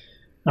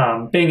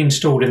 being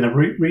installed in the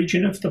root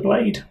region of the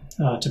blade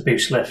to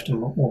boost lift,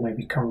 and we'll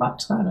maybe come back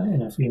to that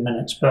in a few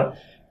minutes. But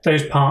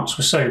those parts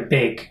were so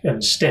big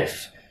and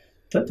stiff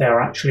that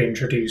they're actually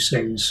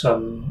introducing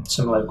some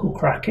local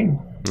cracking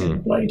in the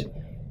blade.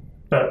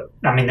 But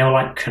I mean, they were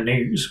like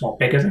canoes, or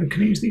bigger than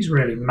canoes, these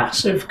really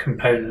massive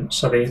components.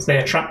 So they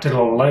attracted a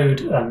lot of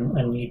load,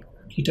 and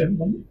you don't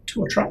want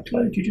to attract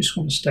load. You just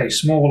want to stay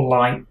small,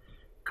 light,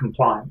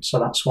 compliant. So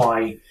that's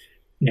why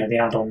the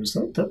add-ons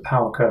that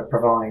PowerCurve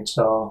provides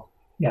are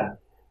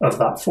of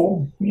that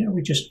form. We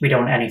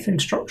don't want anything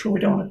structural.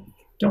 We don't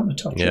want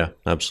to touch it. Yeah,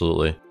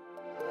 absolutely.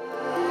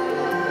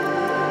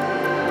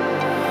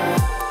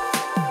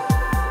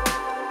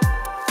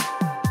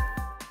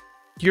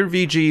 Your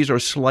VGs are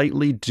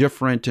slightly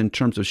different in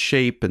terms of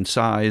shape and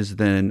size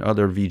than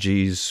other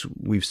VGs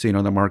we've seen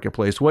on the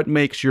marketplace. What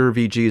makes your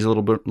VGs a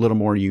little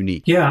more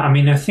unique? Yeah, I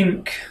mean, I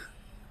think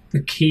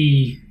the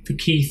key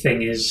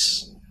thing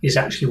is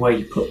actually where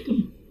you put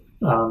them.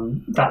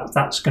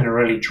 That's going to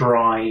really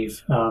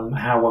drive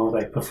how well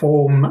they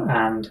perform,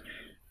 and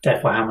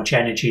therefore how much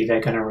energy they're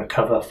going to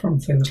recover from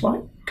things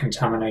like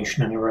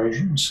contamination and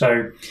erosion.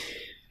 So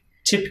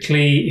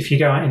typically, if you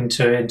go out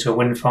into a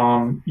wind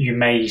farm, you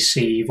may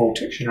see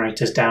vortex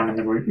generators down in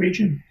the root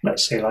region,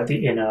 let's say like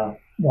the inner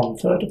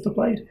 1/3 of the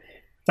blade.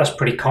 That's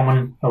pretty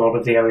common. A lot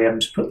of the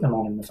OEMs put them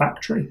on in the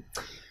factory.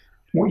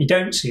 What you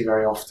don't see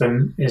very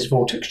often is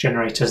vortex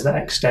generators that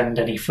extend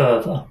any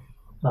further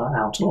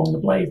out along the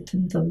blade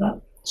than that.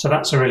 So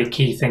that's a really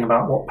key thing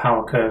about what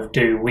PowerCurve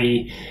do.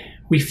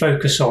 We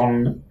focus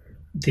on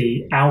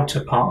the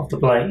outer part of the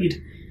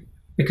blade,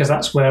 because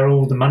that's where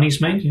all the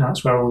money's made.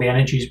 That's where all the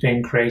energy is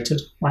being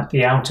created. Like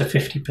the outer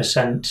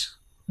 50%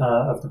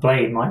 of the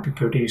blade might be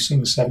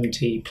producing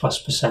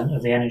 70+%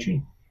 of the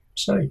energy.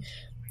 So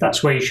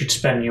that's where you should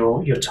spend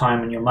your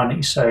time and your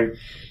money. So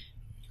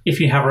if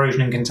you have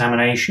erosion and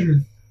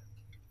contamination,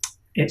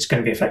 it's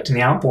going to be affecting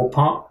the outboard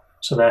part.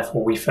 So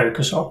therefore we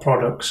focus our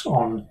products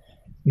on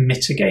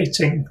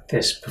mitigating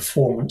this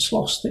performance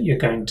loss that you're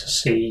going to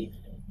see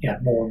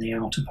more in the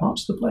outer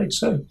parts of the blade.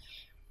 So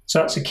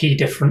that's a key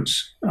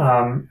difference.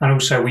 And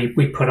also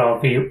we put our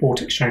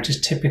vortex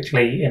generators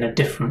typically in a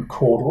different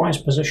chord-wise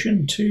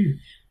position to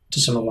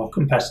some of our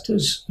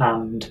competitors.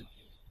 And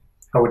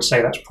I would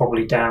say that's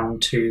probably down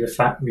to the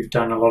fact we've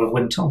done a lot of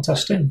wind tunnel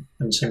testing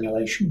and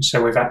simulation.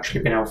 So we've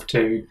actually been able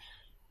to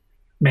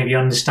maybe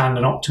understand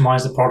and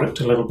optimize the product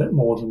a little bit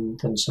more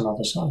than some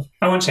others have.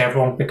 I won't say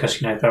everyone, because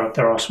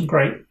there are some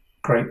great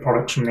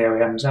products from the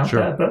OEMs out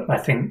there, but I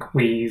think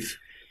we've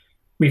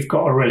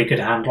got a really good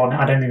handle on it.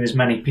 I don't think there's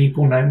many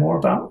people know more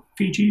about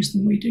VGs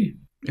than we do.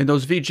 And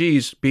those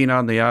VGs being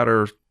on the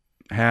outer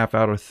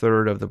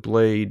third of the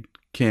blade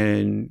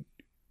can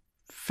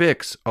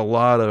fix a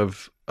lot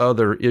of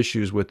other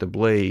issues with the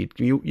blade.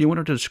 You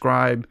want to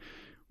describe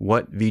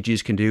what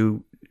VGs can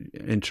do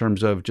in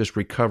terms of just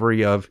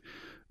recovery of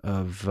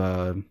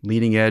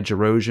leading edge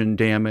erosion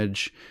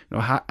damage?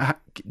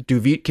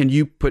 Can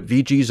you put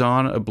VGs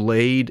on a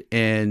blade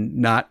and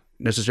not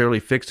necessarily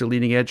fix the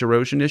leading edge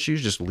erosion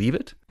issues? Just leave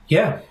it?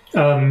 Yeah,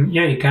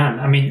 you can.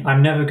 I mean,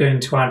 I'm never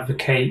going to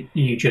advocate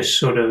you just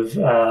sort of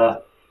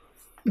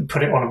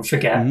put it on and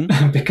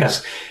forget,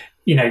 because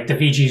the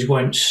VGs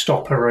won't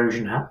stop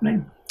erosion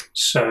happening.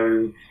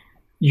 So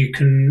you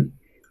can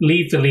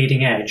leave the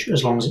leading edge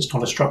as long as it's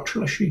not a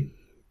structural issue.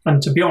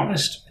 And to be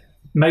honest,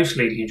 most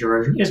leading edge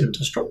erosion isn't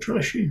a structural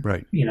issue.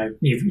 Right.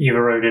 You've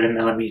eroded a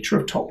millimetre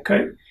of top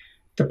coat.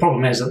 The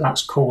problem is that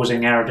that's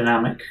causing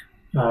aerodynamic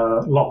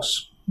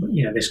loss.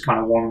 This kind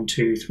of 1%,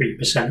 2%,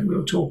 3% we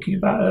were talking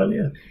about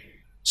earlier.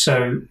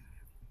 So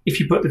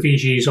if you put the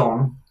VGs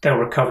on, they'll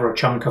recover a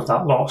chunk of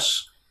that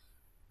loss.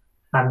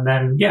 And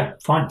then,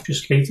 fine,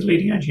 just leave the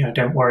leading edge.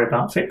 Don't worry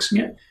about fixing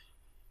it.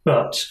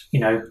 But,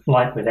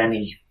 like with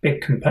any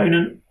big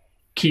component,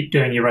 keep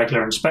doing your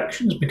regular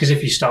inspections, because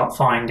if you start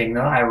finding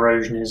that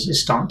erosion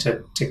is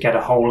starting to get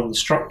a hole in the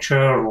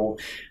structure or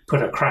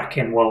put a crack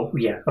in, well,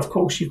 of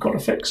course you've got to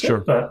fix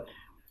it. But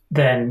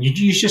then you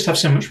just have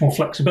so much more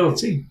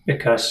flexibility,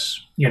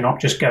 because you're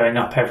not just going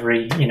up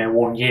every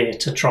 1 year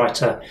to try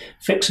to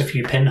fix a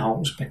few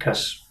pinholes,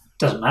 because it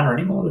doesn't matter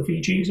anymore. The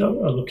VGs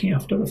are looking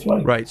after the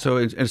flow. Right. So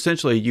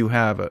essentially you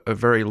have a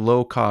very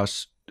low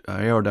cost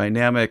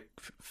aerodynamic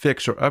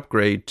fix or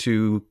upgrade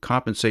to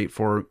compensate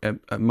for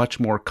a much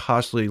more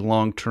costly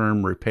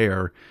long-term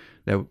repair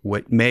that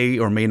what may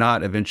or may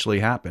not eventually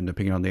happen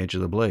depending on the age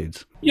of the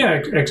blades.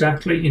 Yeah,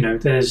 exactly.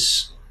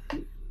 There's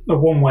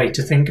one way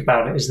to think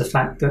about it is the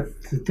fact that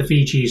the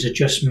VGs are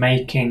just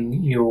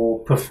making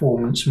your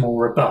performance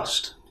more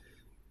robust.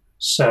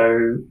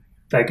 So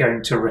they're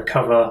going to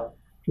recover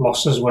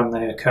losses when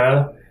they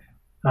occur,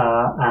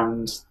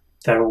 and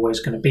they're always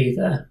going to be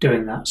there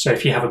doing that. So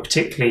if you have a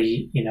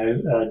particularly,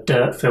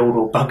 dirt-filled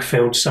or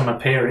bug-filled summer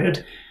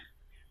period,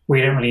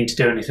 we don't really need to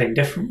do anything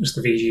different, because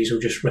the VGs will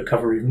just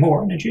recover even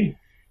more energy.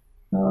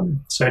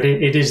 So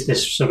it is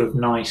this sort of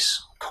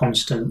nice,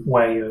 constant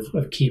way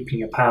of keeping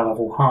your power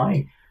level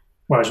high.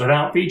 Whereas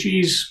without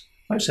VGs,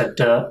 like I said,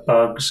 dirt,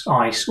 bugs,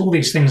 ice, all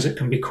these things that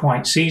can be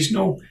quite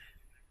seasonal,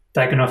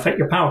 they're going to affect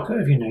your power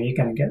curve. You're going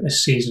to get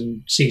this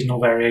seasonal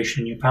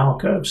variation in your power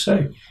curve.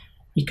 So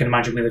you can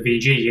imagine with a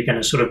VG, you're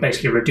going to sort of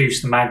basically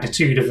reduce the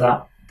magnitude of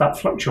that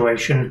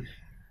fluctuation,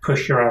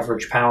 push your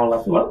average power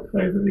level up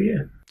over the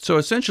year. So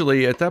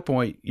essentially, at that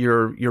point,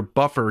 your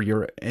buffer,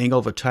 your angle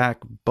of attack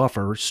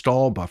buffer,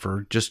 stall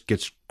buffer, just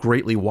gets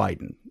greatly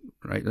widened,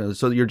 right?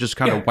 So you're just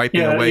kind of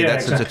wiping away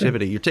that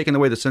sensitivity. You're taking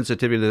away the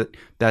sensitivity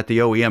that the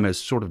OEM has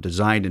sort of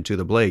designed into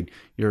the blade.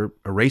 You're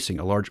erasing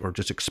or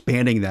just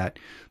expanding that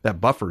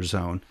buffer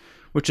zone,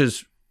 which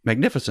is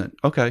magnificent.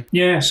 Okay.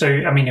 Yeah. So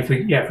I mean, if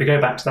we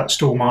go back to that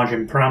stall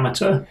margin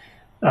parameter,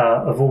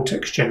 a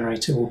vortex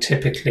generator will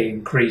typically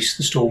increase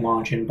the stall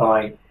margin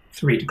by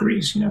 3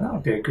 degrees. That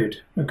would be a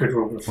good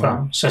rule of thumb.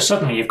 Wow. So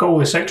suddenly you've got all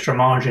this extra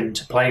margin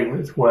to play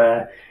with,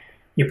 where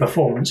your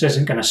performance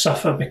isn't going to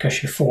suffer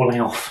because you're falling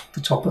off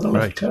the top of the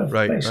lift curve,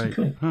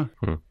 basically. Right.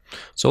 Huh.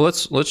 So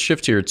let's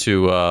shift here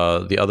to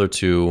the other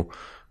two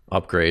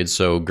upgrades.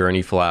 So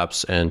gurney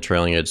flaps and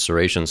trailing edge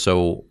serrations.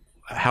 So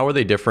how are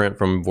they different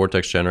from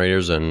vortex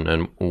generators,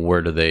 and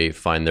where do they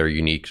find their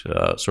unique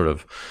sort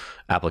of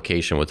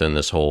application within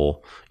this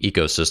whole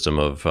ecosystem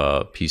of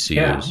PCUs?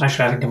 Yeah,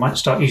 actually, I think I might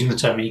start using the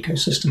term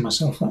ecosystem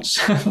myself.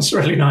 That's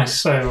really nice.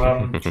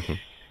 So,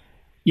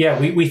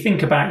 we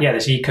think about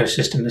this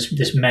ecosystem,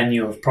 this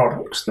menu of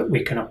products that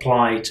we can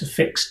apply to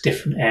fix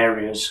different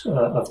areas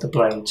of the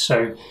blade.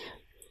 So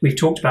we've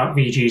talked about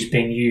VGs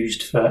being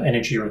used for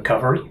energy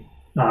recovery,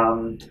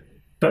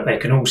 but they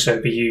can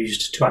also be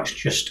used to actually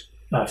just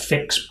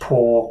fix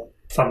poor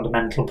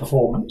fundamental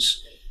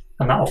performance.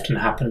 And that often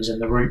happens in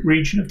the root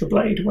region of the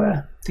blade,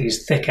 where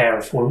these thick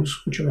aerofoils,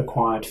 which are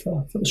required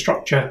for the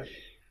structure,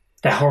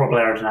 they're horrible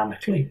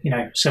aerodynamically.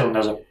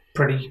 Cylinders are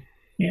pretty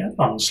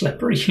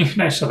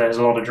unslippery, so there's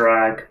a lot of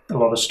drag, a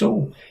lot of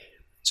stall.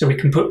 So we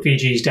can put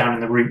VGs down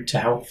in the root to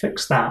help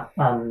fix that.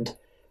 And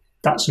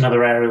that's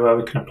another area where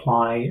we can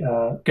apply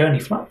gurney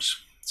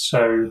flaps.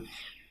 So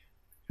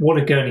what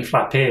a gurney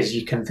flap is,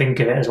 you can think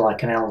of it as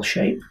like an L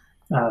shape.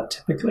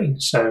 typically.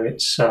 So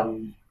it's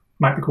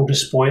might be called a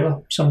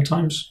spoiler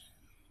sometimes.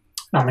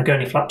 And the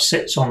gurney flap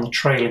sits on the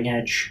trailing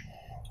edge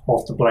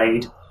of the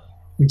blade,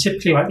 and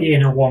typically like the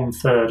inner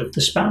 1/3 of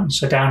the span.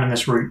 So down in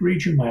this root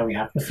region where we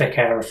have the thick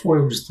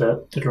aerofoils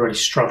that are really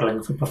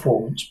struggling for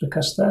performance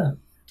because they're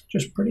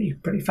just pretty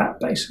fat,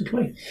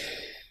 basically.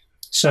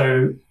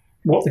 So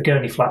what the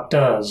gurney flap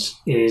does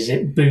is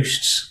it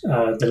boosts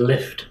the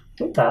lift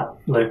that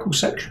local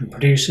section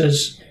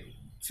produces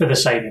for the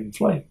same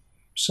inflow.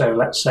 So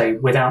let's say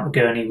without the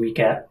gurney we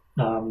get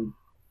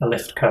a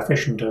lift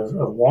coefficient of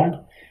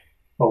 1.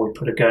 Or we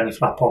put a gurney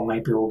flap on,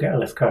 maybe we'll get a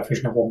lift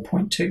coefficient of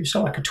 1.2,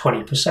 so like a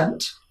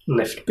 20%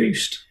 lift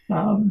boost.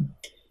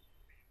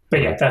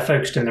 But yeah, they're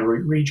focused in the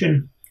root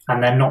region,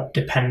 and they're not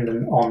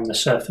dependent on the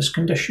surface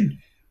condition.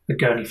 The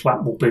gurney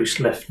flap will boost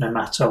lift no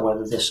matter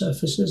whether the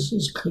surface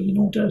is clean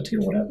or dirty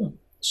or whatever.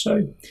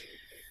 So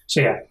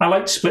yeah, I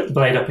like to split the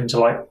blade up into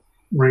like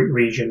root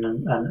region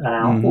and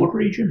outboard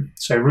region.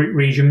 So root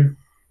region,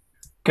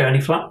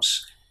 gurney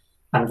flaps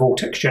and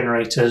vortex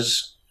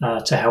generators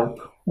to help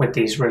with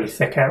these really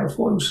thick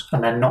aerofoils,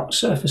 and they're not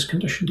surface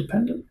condition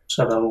dependent,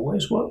 so they'll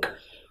always work.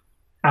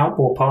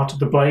 Outboard part of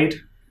the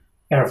blade,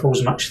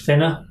 aerofoils are much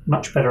thinner,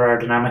 much better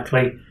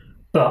aerodynamically,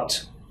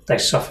 but they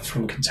suffer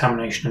from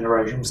contamination and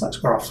erosion, so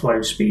that's where our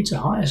flow speeds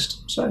are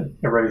highest. So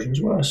erosion's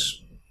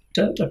worse,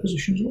 dirt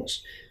deposition's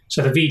worse.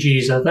 So the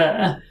VGs are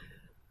there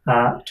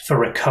for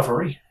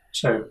recovery.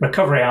 So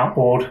recovery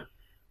outboard,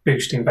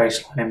 boosting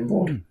baseline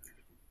inboard.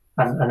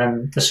 And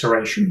then the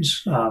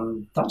serrations,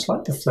 that's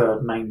like the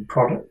third main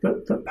product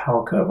that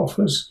PowerCurve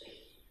offers.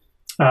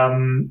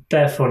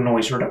 They're for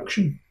noise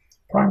reduction,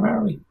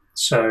 primarily.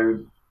 So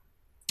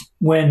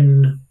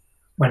when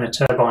a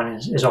turbine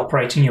is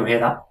operating, you'll hear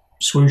that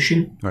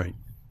swooshing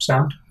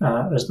sound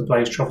as the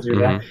blades travel through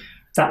there.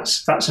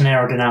 That's an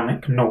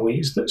aerodynamic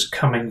noise that's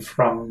coming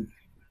from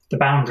the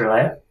boundary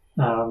layer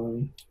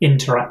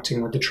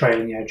interacting with the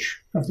trailing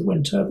edge of the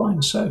wind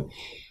turbine. So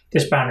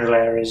this boundary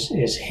layer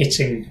is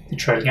hitting the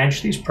trailing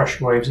edge. These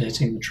pressure waves are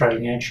hitting the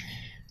trailing edge.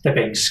 They're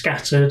being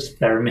scattered.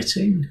 They're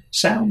emitting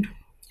sound.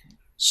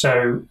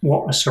 So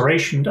what a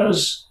serration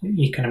does,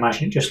 you can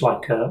imagine it just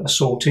like a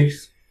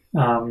sawtooth.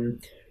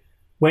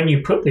 When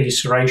you put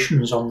these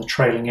serrations on the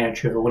trailing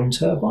edge of a wind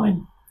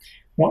turbine,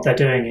 what they're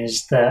doing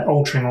is they're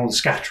altering all the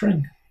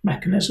scattering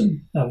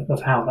mechanism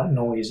of how that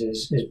noise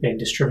is being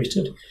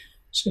distributed.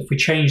 So if we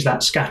change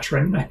that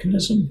scattering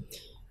mechanism,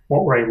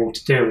 what we're able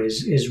to do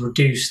is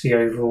reduce the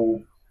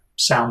overall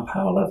sound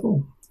power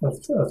level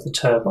of the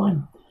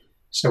turbine.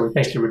 So we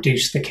basically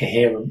reduce the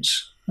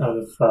coherence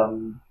of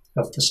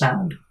the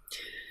sound.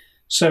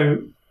 So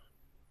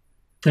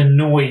the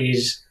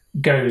noise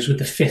goes with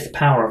the fifth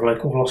power of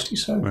local velocity.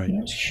 So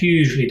it's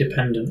hugely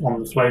dependent on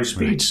the flow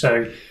speed.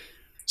 So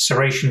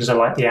serrations are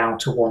like the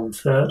outer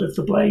 1/3 of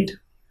the blade,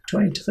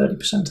 20 to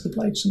 30% of the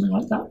blade, something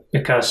like that.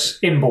 Because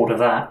inboard of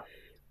that,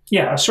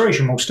 a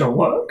serration will still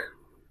work,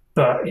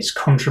 but its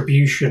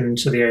contribution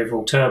to the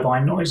overall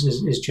turbine noise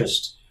is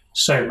just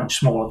so much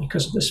smaller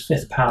because of this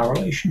fifth power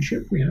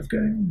relationship we have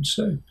going on.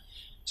 So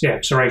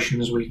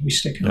serrations we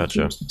stick in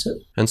towards the tip.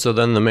 And so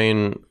then the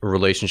main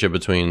relationship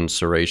between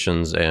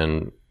serrations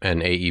and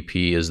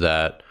AEP is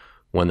that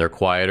when they're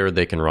quieter,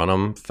 they can run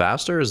them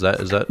faster? Is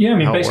that yeah, I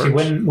mean, how basically it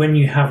works? when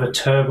you have a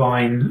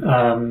turbine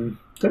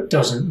that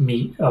doesn't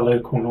meet a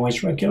local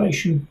noise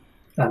regulation,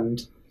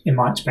 and in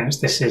my experience,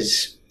 this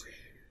is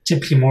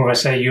typically more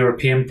of, a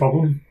European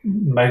problem.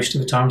 Most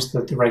of the times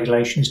the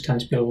regulations tend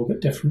to be a little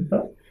bit different.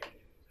 But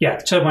yeah,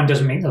 the turbine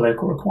doesn't meet the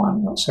local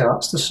requirement. Let's say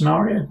that's the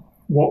scenario.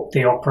 What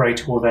the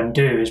operator will then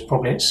do is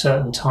probably at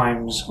certain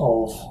times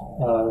of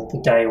the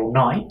day or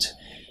night,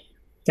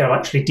 they'll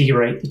actually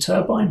derate the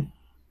turbine.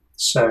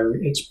 So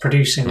it's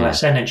producing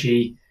less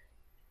energy,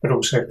 but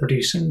also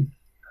producing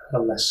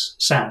less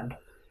sound.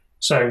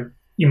 So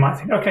you might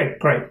think, okay,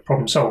 great,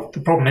 problem solved.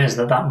 The problem is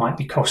that might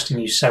be costing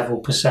you several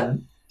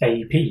percent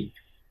AEP.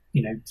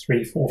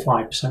 3, 4,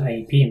 5%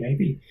 AEP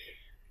maybe,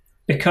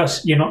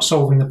 because you're not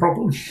solving the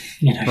problem.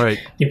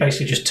 You're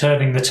basically just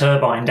turning the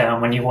turbine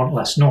down when you want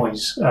less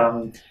noise.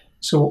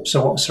 So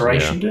what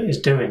serration is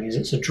doing is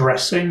it's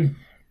addressing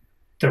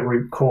the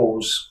root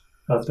cause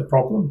of the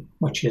problem,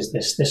 which is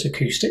this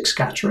acoustic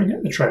scattering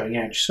at the trailing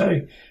edge.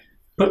 So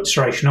put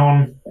serration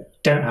on,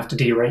 don't have to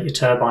derate your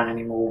turbine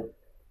anymore,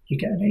 you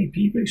get an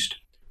AEP boost.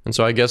 And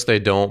so I guess they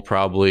don't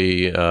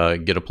probably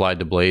get applied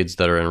to blades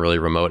that are in really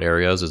remote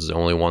areas. It's the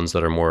only ones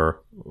that are more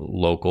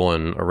local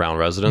and around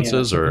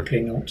residences?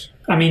 Typically not.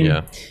 I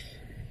mean,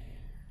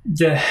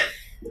 the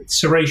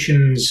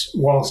serrations,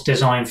 whilst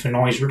designed for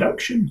noise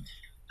reduction,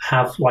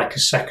 have like a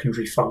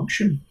secondary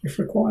function if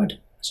required.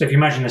 So if you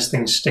imagine this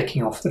thing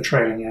sticking off the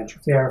trailing edge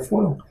of the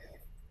aerofoil,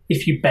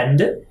 if you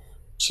bend it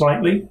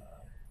slightly,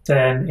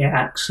 then it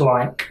acts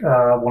like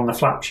one of the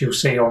flaps you'll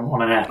see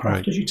on an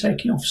aircraft as you're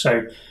taking off.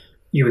 So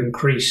you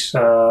increase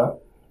the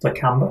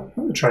camber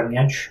at the trailing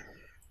edge,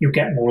 you'll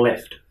get more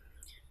lift.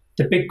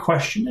 The big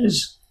question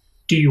is,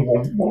 do you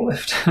want more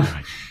lift?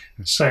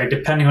 So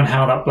depending on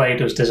how that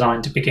blade was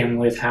designed to begin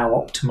with, how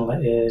optimal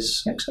it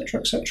is,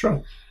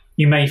 etc.,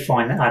 you may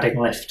find that adding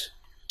lift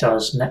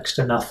does next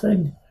to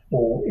nothing,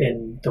 or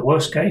in the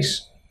worst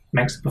case,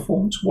 makes the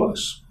performance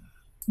worse.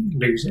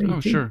 Lose AP. Oh,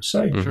 sure.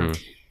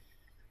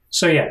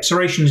 So yeah,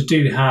 serrations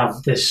do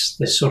have this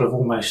sort of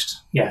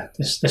almost,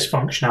 this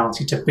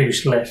functionality to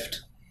boost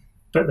lift,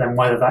 but then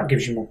whether that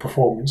gives you more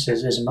performance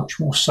is a much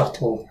more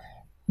subtle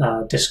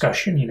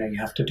discussion. You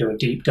have to do a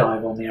deep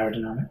dive on the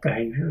aerodynamic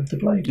behavior of the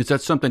blade. Is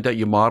that something that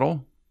you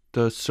model,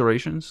 the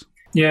serrations?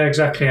 Yeah,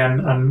 exactly.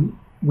 And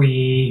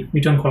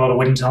we've done quite a lot of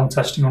wind tunnel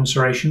testing on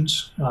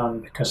serrations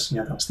because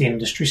that's the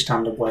industry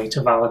standard way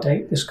to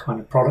validate this kind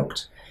of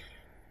product.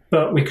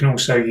 But we can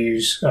also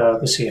use the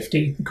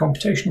CFD, the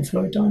computational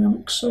fluid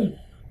dynamics. So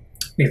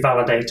we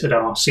validated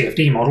our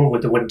CFD model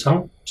with the wind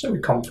tunnel, so we're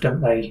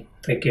confident they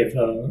give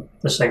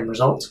the same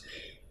result.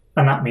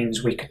 And that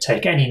means we could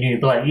take any new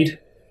blade,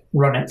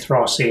 run it through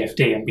our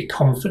CFD, and be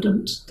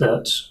confident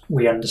that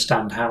we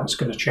understand how it's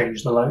going to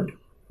change the load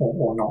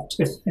or not,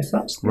 if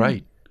that's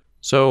right.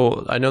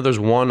 So I know there's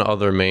one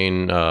other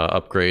main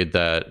upgrade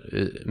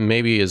that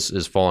maybe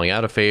is falling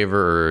out of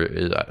favor, or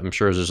I'm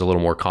sure is a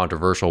little more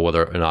controversial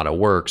whether or not it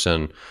works.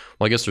 And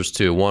well, I guess there's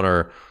two. One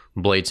are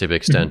blade tip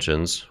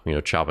extensions,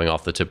 chopping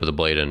off the tip of the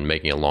blade and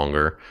making it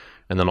longer,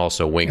 and then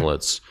also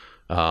winglets.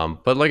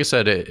 But like I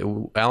said,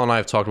 Al and I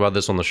have talked about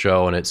this on the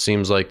show, and it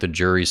seems like the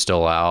jury's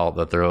still out,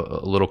 that they're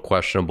a little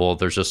questionable.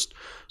 There's just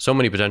so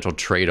many potential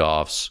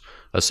trade-offs,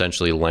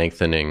 essentially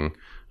lengthening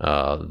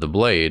the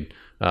blade.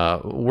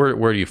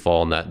 Where do you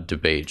fall in that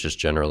debate, just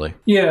generally?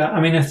 Yeah, I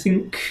mean, I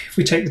think if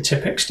we take the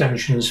tip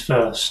extensions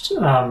first,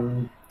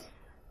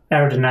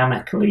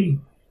 aerodynamically,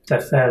 they're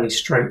fairly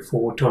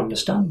straightforward to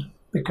understand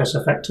because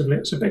effectively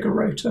it's a bigger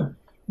rotor.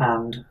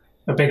 And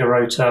a bigger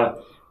rotor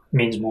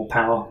means more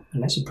power,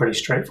 and it's a pretty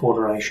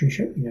straightforward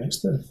relationship.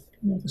 It's the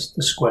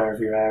square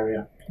of your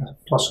area,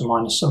 plus or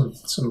minus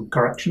some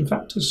correction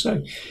factors.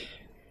 So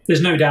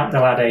there's no doubt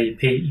they'll add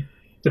AEP.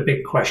 The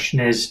big question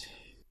is,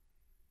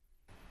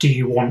 do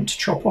you want to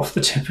chop off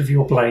the tip of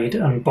your blade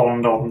and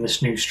bond on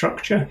this new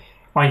structure?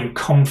 Are you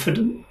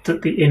confident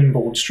that the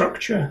inboard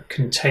structure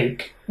can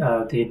take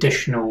the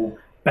additional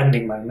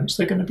bending moments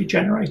that are going to be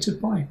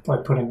generated by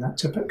putting that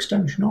tip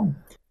extension on?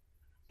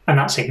 And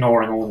that's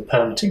ignoring all the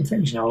permitting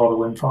things. A lot of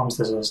wind farms,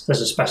 there's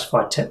a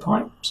specified tip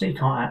height, so you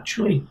can't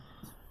actually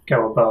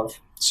go above.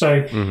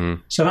 So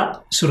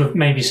that sort of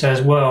maybe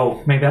says,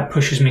 well, maybe that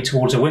pushes me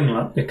towards a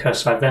winglet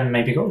because I've then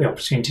maybe got the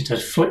opportunity to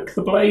flick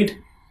the blade.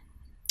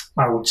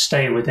 I would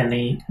stay within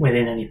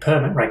any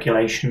permit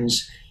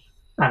regulations,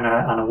 and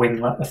a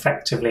winglet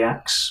effectively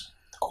acts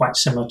quite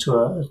similar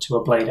to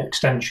a blade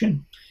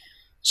extension.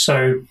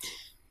 So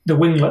the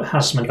winglet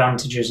has some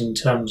advantages in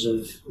terms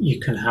of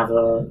you can have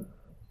a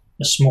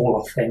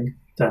smaller thing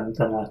than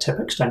a tip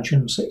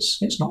extension, so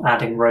it's not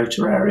adding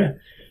rotor area.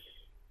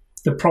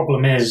 The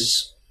problem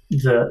is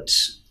that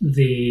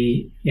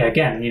the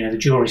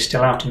jury's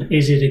still out on,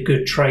 is it a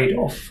good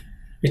trade-off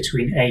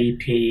between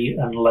AEP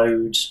and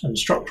loads and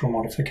structural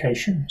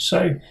modification?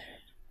 So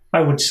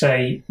I would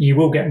say you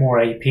will get more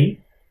AEP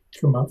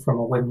from a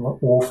winglet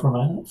or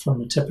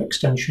from a tip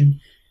extension,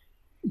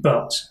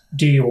 but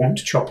do you want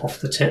to chop off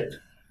the tip?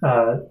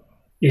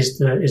 Is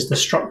the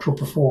structural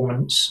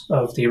performance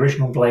of the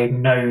original blade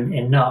known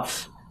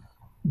enough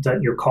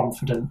that you're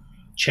confident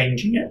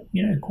changing it,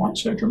 quite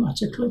so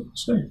dramatically?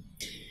 So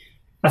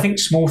I think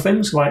small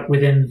things like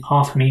within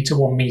 0.5 meter,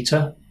 1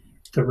 meter,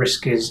 the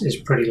risk is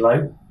pretty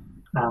low.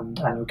 And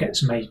you'll get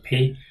some AP.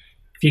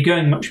 If you're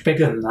going much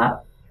bigger than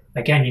that,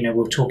 again, we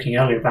were talking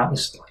earlier about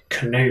this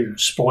canoe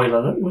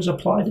spoiler that was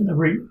applied in the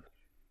root.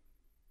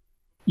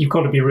 You've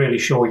got to be really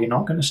sure you're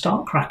not going to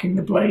start cracking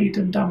the blade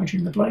and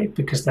damaging the blade,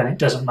 because then it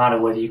doesn't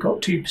matter whether you've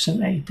got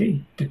 2%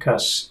 AP,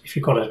 because if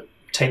you've got to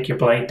take your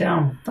blade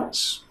down,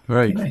 that's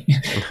right.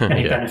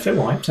 Any benefit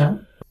wiped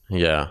out.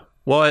 Yeah.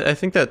 Well, I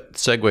think that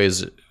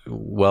segues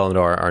well into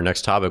our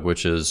next topic,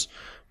 which is,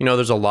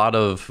 there's a lot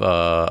of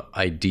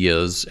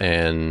ideas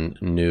and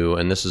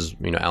this is,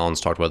 Alan's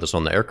talked about this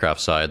on the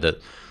aircraft side, that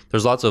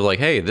there's lots of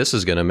hey, this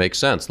is going to make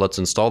sense. Let's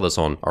install this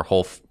on our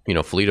whole,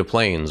 fleet of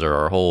planes or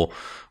our whole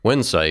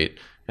wind site.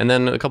 And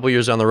then a couple of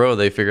years down the road,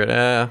 they figured,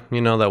 that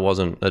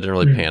didn't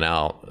really pan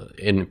out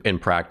in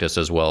practice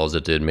as well as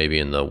it did maybe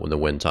in the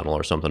wind tunnel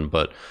or something.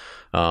 But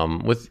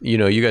with,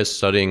 you guys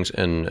studying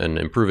and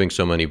improving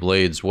so many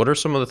blades, what are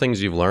some of the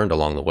things you've learned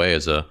along the way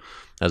as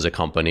a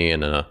company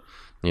and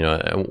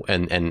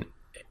and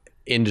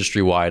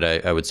industry-wide,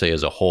 I would say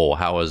as a whole,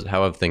 how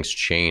have things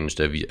changed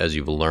as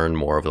you've learned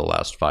more over the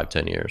last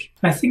 5-10 years?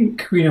 I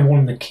think one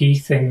of the key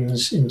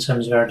things in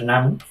terms of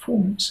aerodynamic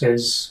performance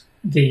is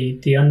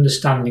the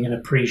understanding and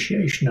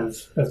appreciation of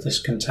this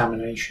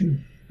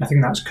contamination. I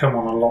think that's come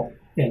on a lot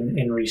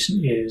in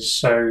recent years.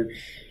 So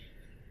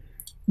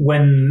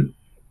when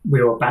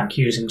we were back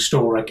using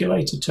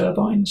stall-regulated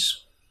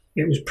turbines,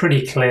 it was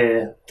pretty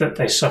clear that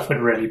they suffered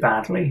really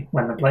badly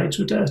when the blades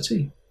were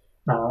dirty.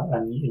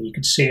 And you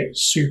could see it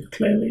super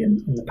clearly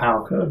in the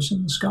power curves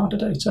and the SCADA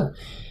data.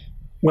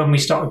 When we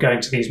started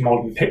going to these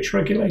modern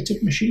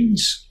pitch-regulated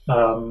machines,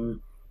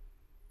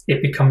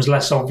 it becomes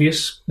less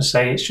obvious. I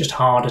say it's just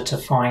harder to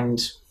find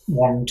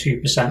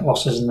 1-2%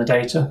 losses in the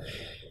data.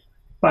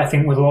 But I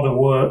think with a lot of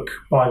work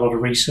by a lot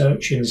of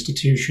research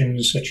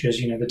institutions, such as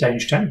the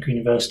Danish Technical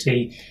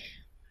University,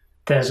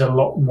 there's a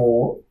lot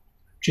more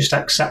just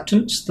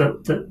acceptance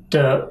that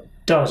dirt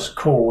does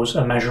cause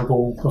a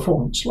measurable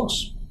performance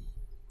loss.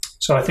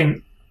 So I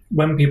think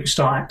when people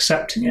start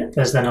accepting it,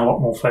 there's then a lot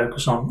more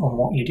focus on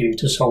what you do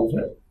to solve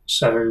it.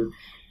 So,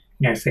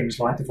 things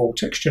like the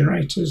vortex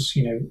generators,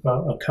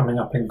 are coming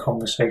up in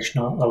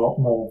conversation a lot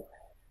more.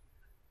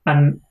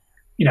 And,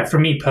 for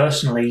me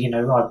personally,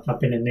 I've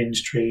been in the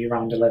industry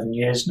around 11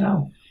 years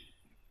now.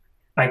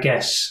 I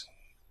guess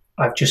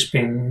I've just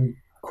been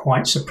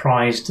quite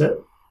surprised at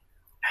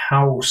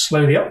how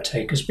slow the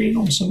uptake has been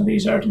on some of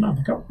these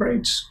aerodynamic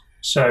upgrades.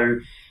 So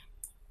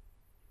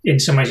in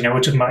some ways, we're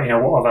talking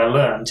about, what have I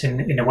learned?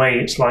 In a way,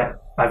 it's like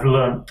I've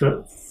learned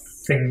that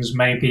things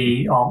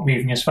maybe aren't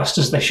moving as fast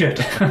as they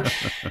should,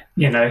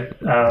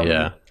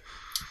 Yeah.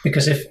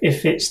 Because if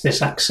it's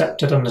this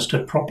accepted,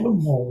 understood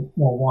problem, well,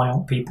 why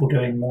aren't people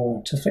doing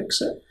more to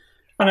fix it?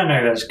 And I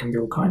know there's can be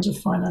all kinds of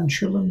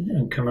financial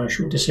and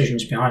commercial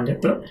decisions behind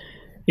it, but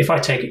if I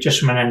take it just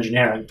from an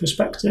engineering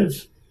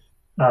perspective,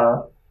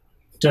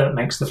 dirt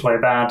makes the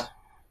flow bad,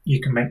 you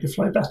can make the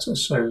flow better.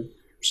 So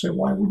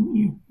why wouldn't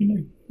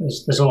you?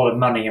 There's a lot of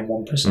money in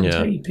 1%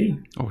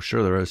 AEP. Oh,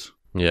 sure there is.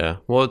 Yeah.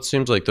 Well, it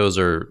seems like those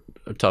are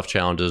tough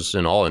challenges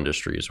in all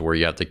industries where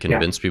you have to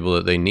convince people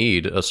that they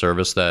need a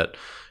service that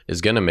is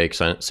going to make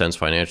sense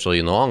financially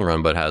in the long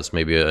run, but has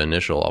maybe an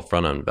initial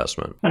upfront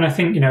investment. And I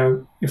think,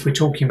 if we're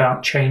talking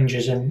about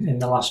changes in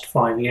the last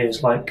 5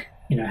 years, like,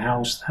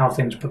 how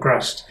things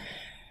progressed,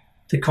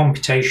 the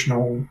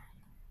computational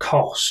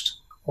cost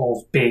of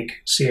big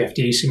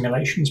CFD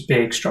simulations,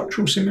 big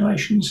structural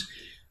simulations,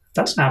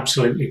 that's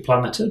absolutely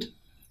plummeted.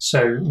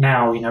 So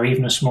now,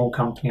 even a small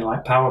company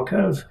like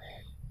PowerCurve,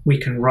 we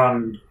can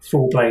run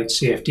full blade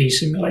CFD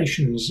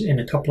simulations in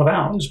a couple of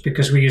hours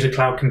because we use a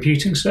cloud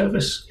computing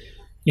service.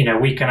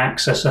 We can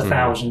access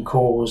 1,000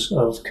 cores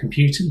of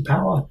computing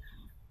power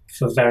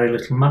for very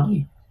little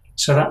money.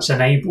 So that's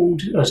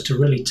enabled us to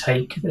really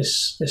take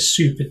this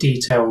super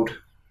detailed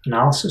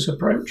analysis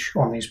approach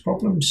on these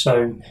problems.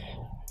 So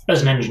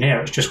as an engineer,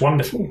 it's just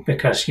wonderful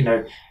because,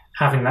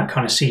 having that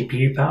kind of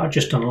CPU power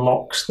just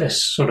unlocks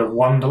this sort of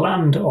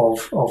wonderland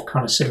of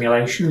kind of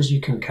simulations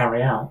you can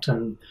carry out.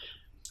 And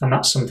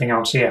that's something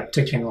else,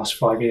 particularly in the last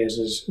 5 years,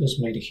 has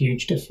made a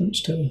huge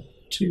difference to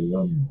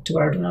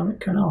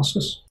aerodynamic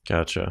analysis.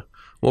 Gotcha.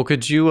 Well,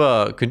 could you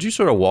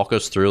sort of walk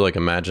us through, like,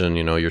 imagine,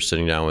 you're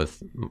sitting down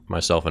with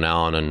myself and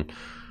Alan and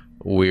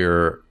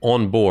we're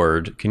on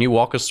board. Can you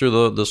walk us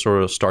through the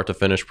sort of start to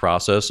finish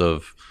process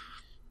of,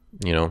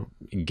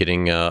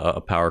 getting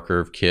a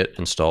PowerCurve kit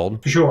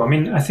installed? For sure. I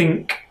mean, I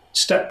think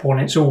step one,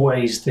 it's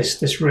always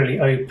this really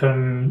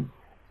open,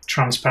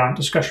 transparent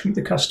discussion with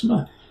the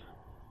customer.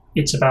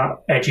 It's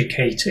about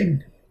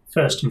educating,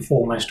 first and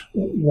foremost,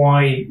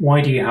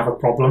 why do you have a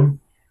problem,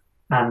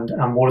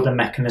 and what are the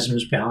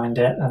mechanisms behind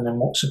it, and then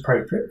what's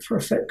appropriate for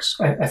a fix.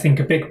 I think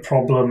a big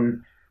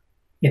problem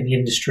in the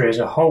industry as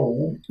a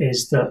whole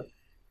is that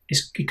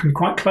it can be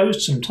quite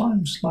closed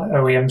sometimes. Like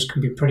OEMs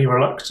can be pretty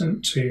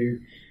reluctant to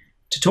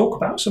talk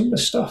about some of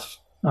this stuff.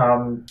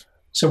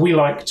 So we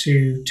like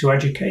to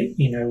educate.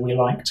 We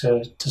like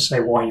to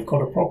say why you've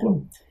got a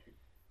problem,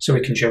 so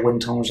we can show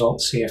wind tunnel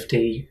results,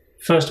 CFD.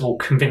 First of all,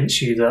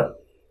 convince you that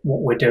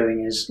what we're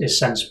doing is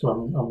sensible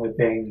and we're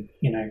being,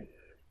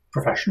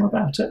 professional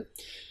about it.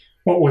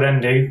 What we'll then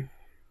do,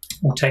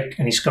 we'll take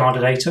any SCADA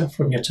data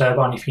from your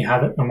turbine if you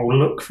have it, and we'll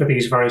look for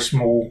these very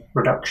small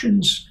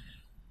reductions.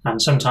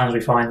 And sometimes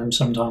we find them,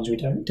 sometimes we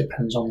don't. It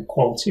depends on the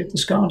quality of the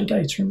SCADA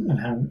data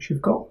and how much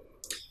you've got.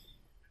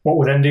 What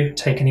we'll then do,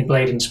 take any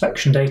blade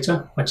inspection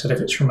data. Like I said,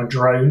 if it's from a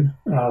drone,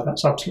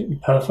 that's absolutely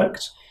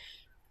perfect.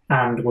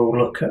 And we'll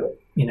look at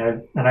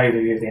an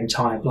overview of the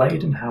entire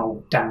blade and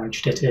how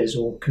damaged it is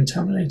or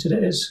contaminated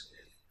it is.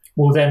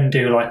 We'll then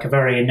do like a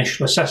very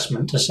initial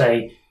assessment to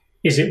say,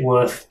 is it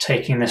worth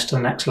taking this to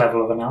the next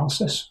level of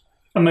analysis?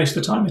 And most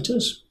of the time it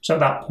is. So at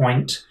that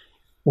point,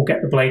 we'll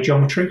get the blade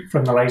geometry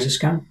from the laser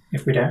scan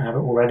if we don't have it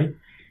already.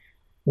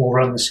 We'll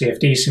run the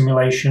CFD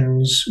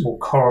simulations, we'll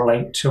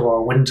correlate to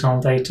our wind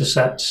tunnel data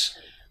sets,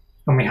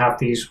 and we have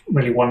these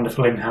really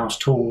wonderful in-house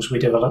tools we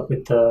developed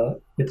with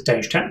the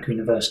Danish Technical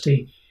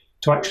University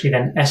to actually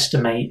then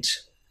estimate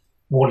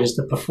what is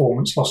the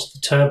performance loss of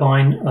the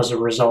turbine as a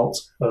result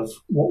of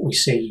what we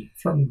see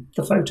from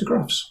the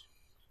photographs.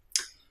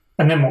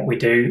 And then what we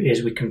do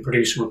is we can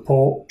produce a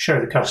report, show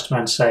the customer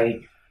and say,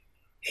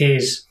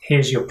 here's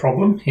your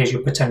problem, here's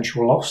your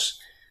potential loss.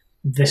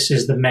 This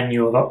is the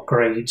menu of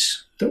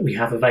upgrades that we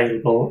have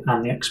available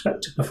and the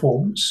expected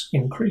performance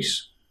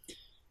increase.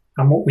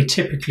 And what we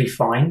typically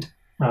find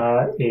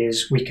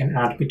is we can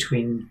add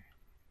between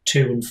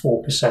 2 and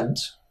 4%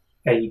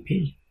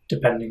 AEP,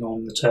 depending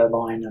on the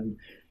turbine and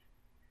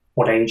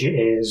what age it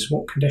is,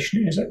 what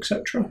condition it is,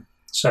 etc.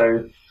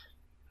 So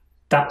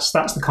that's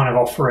the kind of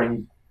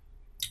offering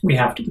we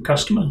have to the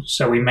customer.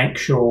 So we make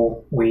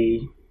sure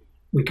we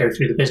go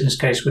through the business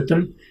case with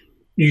them.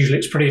 Usually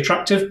it's pretty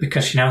attractive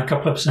because, a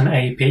couple of percent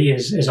AEP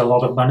is a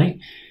lot of money.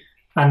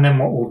 And then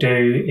what we'll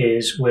do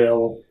is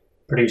we'll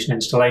produce an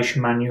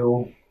installation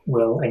manual,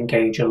 we'll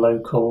engage a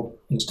local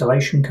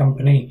installation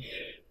company,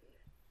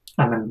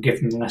 and then give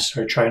them the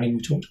necessary training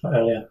we talked about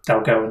earlier.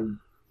 They'll go and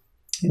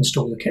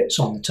install the kits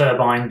on the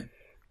turbine.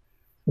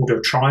 We'll do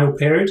a trial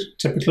period,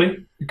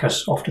 typically,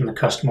 because often the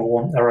customer will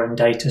want their own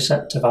data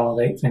set to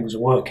validate things are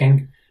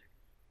working.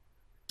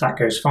 That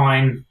goes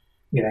fine.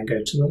 We then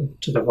go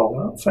to the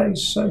rollout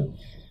phase. So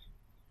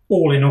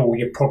all in all,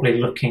 you're probably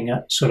looking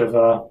at sort of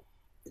a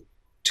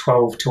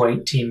 12 to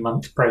 18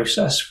 month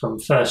process from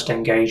first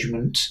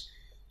engagement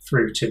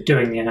through to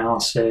doing the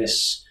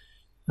analysis,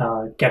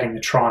 getting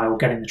the trial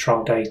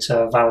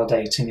data,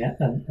 validating it,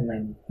 and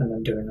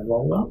then doing the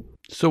rollout.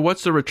 So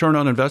what's the return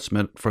on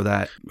investment for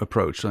that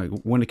approach? Like,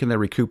 when can they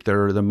recoup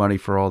the money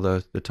for all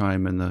the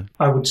time and the...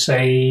 I would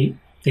say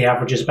the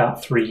average is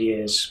about 3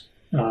 years.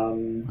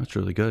 That's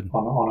really good.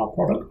 On our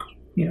product,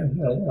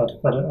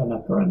 at an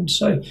upper end.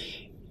 So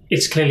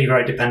it's clearly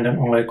very dependent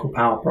on local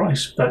power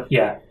price, but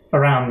yeah,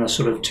 around the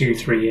sort of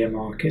 2-3 year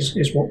mark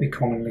is what we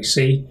commonly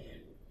see.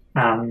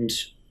 And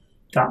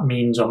that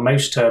means on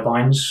most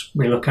turbines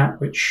we look at,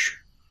 which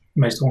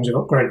most of the ones we've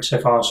upgraded so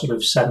far are sort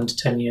of 7 to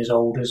 10 years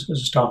old as a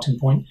starting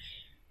point.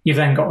 You've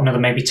then got another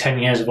maybe 10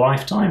 years of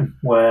lifetime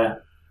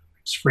where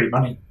it's free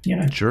money,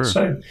 Sure.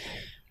 So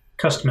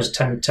customers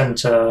tend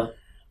to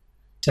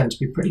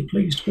be pretty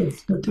pleased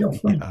with the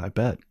offering. Yeah, I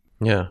bet.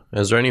 Yeah.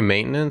 Is there any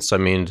maintenance? I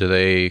mean, do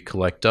they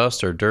collect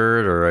dust or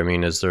dirt, or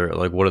is there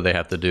what do they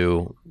have to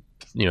do,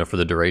 for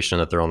the duration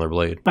that they're on their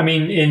blade? I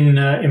mean,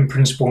 in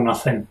principle,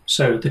 nothing.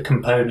 So the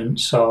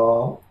components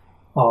are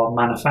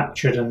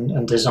manufactured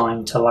and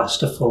designed to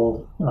last a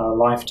full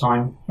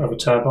lifetime of a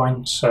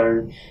turbine.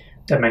 So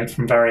they're made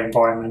from very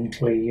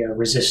environmentally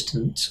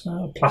resistant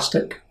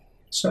plastic.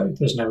 So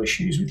there's no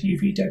issues with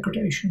UV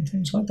degradation,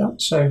 things like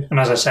that. So, and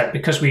as I said,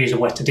 because we use a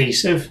wet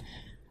adhesive,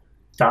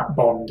 that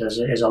bond is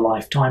a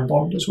lifetime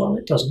bond as well.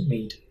 It doesn't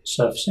need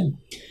surfacing.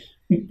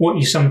 What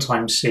you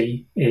sometimes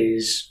see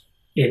is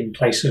in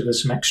places with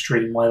some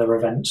extreme weather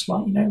events,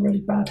 like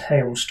really bad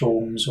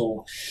hailstorms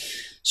or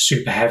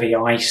super heavy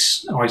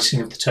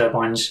icing of the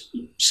turbines,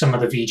 some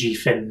of the VG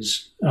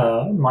fins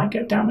might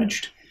get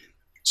damaged.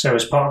 So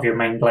as part of your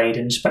main blade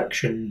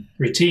inspection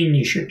routine,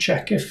 you should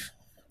check if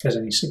there's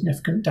any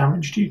significant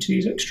damage due to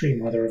these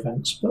extreme weather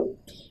events. But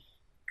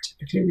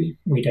typically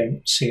we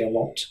don't see a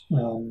lot.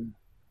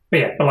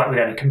 But like with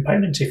any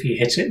component, if you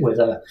hit it with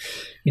a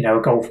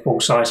golf ball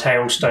size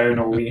hailstone,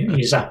 or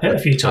you zap it a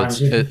few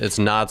times, it's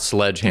not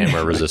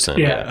sledgehammer resistant.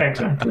 Yeah,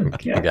 exactly.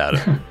 Yeah. I got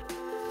it.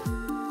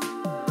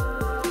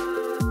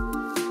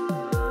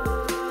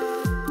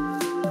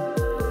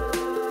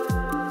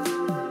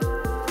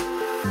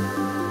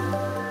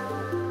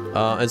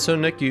 And so,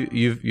 Nick,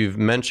 you've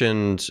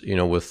mentioned,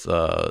 with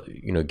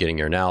getting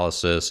your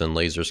analysis and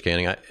laser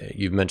scanning,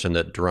 you've mentioned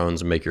that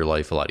drones make your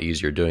life a lot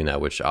easier doing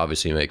that, which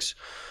obviously makes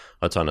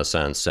a ton of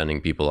sense.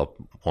 Sending people up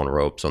on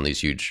ropes on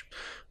these huge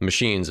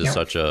machines is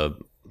such a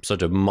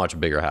much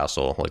bigger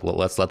hassle.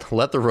 Let's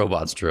let the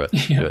robots do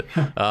it.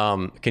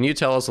 Can you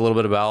tell us a little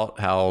bit about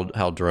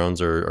how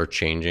drones are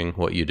changing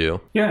what you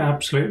do? Yeah,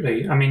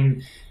 absolutely. I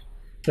mean,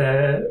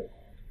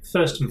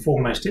 first and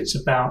foremost, it's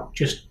about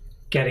just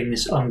getting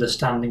this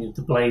understanding of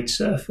the blade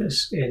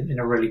surface in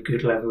a really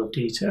good level of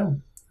detail.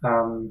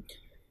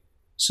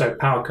 So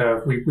Power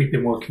Curve, we've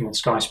been working with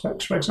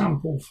SkySpecs, for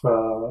example,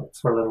 for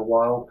a little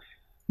while,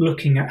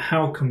 looking at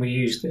how can we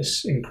use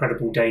this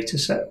incredible data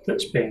set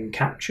that's being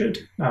captured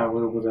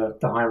with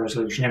the high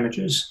resolution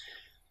images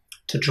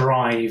to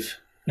drive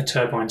a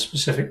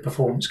turbine-specific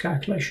performance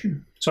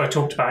calculation. So I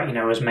talked about,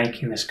 us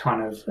making this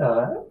kind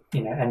of,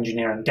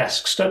 engineering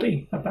desk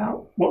study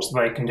about what's the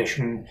blade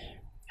condition,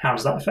 how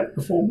does that affect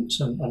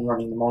performance, and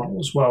running the model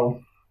as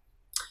well.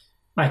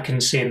 I can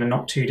see in the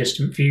not too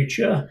distant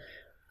future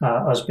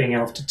us being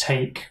able to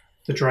take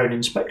the drone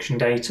inspection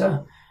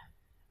data,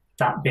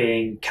 that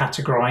being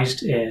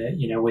categorized,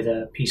 with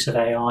a piece of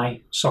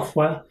AI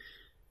software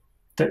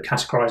that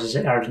categorizes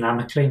it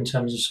aerodynamically in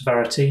terms of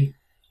severity,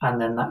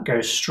 and then that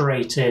goes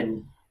straight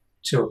in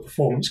to a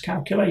performance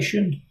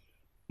calculation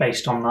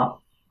based on that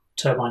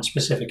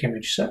turbine-specific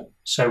image set.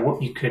 So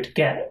what you could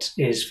get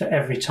is, for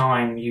every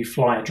time you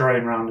fly a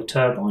drone around a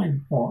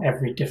turbine, or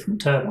every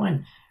different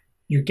turbine,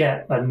 you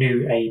get a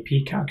new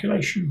AEP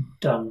calculation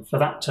done for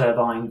that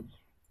turbine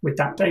with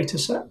that data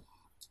set.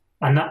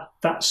 And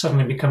that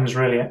suddenly becomes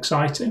really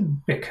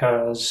exciting,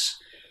 because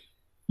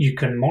you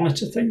can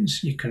monitor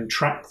things, you can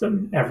track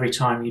them every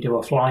time you do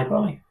a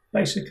flyby,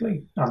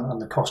 basically,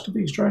 and the cost of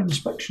these drone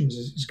inspections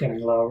is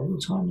getting lower all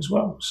the time as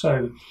well.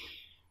 So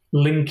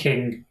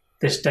linking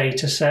this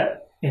data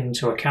set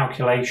into a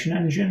calculation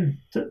engine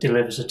that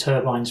delivers a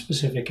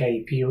turbine-specific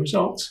AEP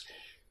results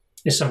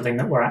is something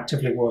that we're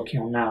actively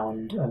working on now,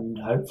 and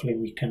hopefully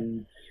we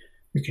can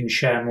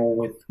share more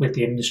with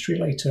the industry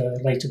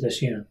later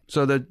this year.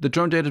 So the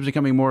drone data is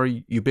becoming more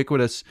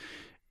ubiquitous.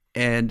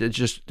 and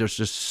there's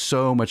just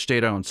so much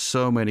data on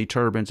so many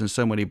turbines and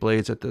so many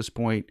blades at this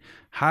point.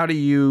 How do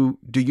you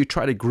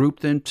try to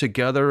group them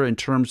together in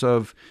terms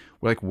of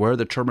like where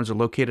the turbines are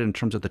located, in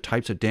terms of the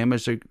types of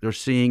damage they're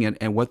seeing,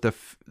 and what the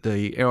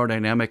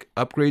aerodynamic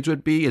upgrades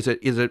would be? Is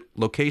it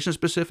location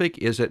specific?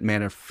 Is it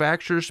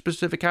manufacturer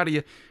specific? How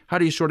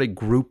do you sort of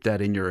group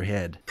that in your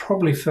head?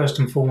 Probably first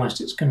and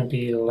foremost, it's going to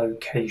be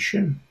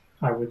location,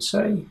 I would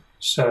say.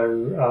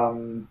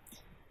 So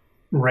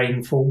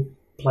rainfall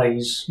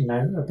plays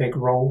a big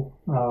role,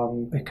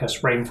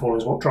 because rainfall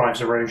is what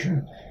drives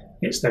erosion.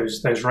 It's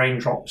those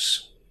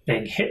raindrops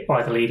being hit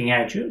by the leading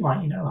edge at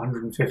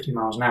 150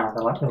 miles an hour.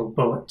 They're like little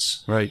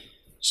bullets. Right.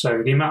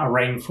 So the amount of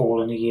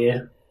rainfall in a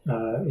year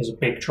is a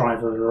big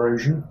driver of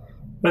erosion,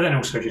 but then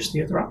also just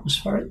the other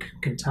atmospheric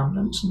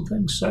contaminants and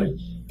things. So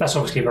that's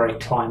obviously very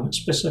climate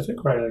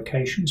specific, very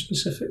location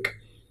specific.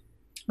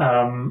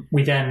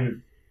 We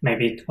then,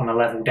 maybe on a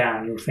level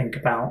down, you'll think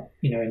about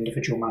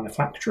individual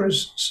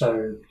manufacturers.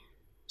 So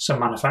some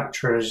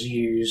manufacturers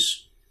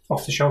use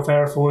off-the-shelf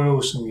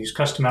airfoils, some use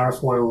custom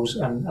airfoils,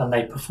 and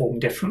they perform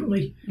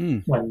differently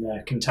when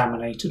they're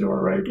contaminated or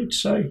eroded.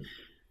 So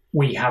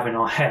we have in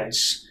our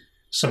heads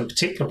some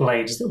particular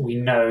blades that we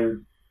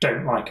know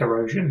don't like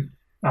erosion,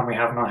 and we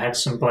have in our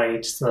heads some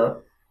blades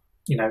that,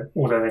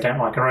 although they don't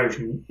like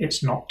erosion,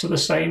 it's not to the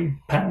same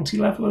penalty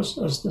level as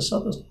this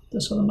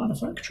other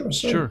manufacturer.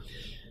 So, sure.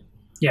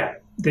 Yeah,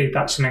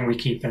 that's something we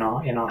keep in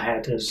our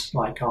head as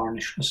like our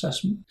initial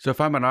assessment. So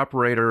if I'm an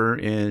operator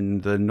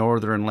in the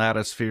northern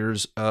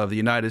latispheres of the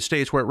United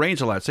States where it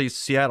rains a lot, say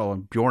Seattle,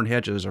 and Bjorn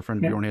Hedges, our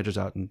friend Bjorn Hedges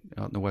out in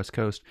the West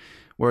Coast,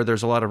 where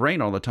there's a lot of rain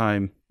all the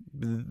time,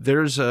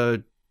 there's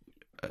a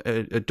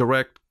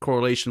direct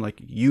correlation, like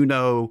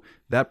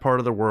that part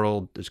of the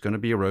world is going to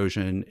be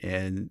erosion,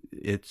 and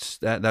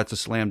that's a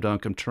slam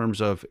dunk in terms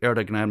of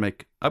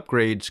aerodynamic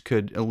upgrades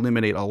could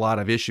eliminate a lot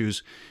of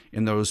issues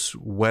in those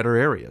wetter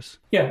areas.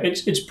 Yeah,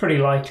 it's pretty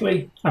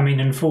likely. I mean,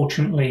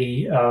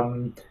 unfortunately,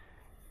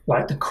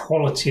 like the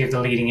quality of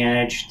the leading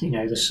edge,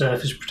 the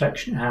surface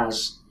protection it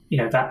has,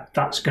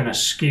 that's going to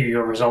skew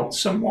your results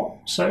somewhat.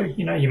 So,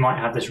 you might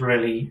have this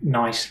really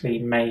nicely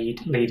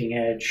made leading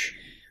edge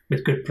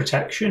with good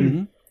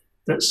protection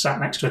that's sat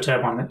next to a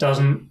turbine that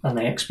doesn't, and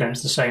they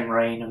experience the same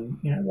rain, and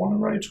one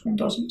erodes, one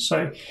doesn't.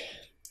 So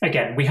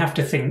again, we have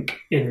to think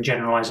in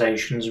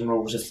generalizations and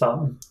rules of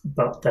thumb,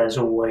 but there's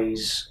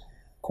always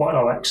quite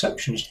a lot of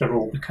exceptions to the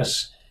rule,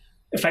 because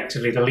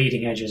effectively the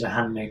leading edge is a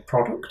handmade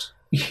product,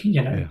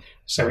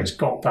 so it's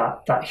got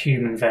that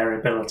human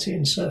variability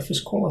in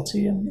surface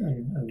quality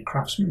and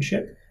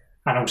craftsmanship,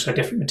 and also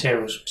different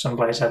materials. Some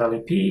blades have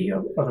LEP,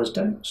 others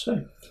don't.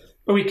 So,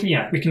 but we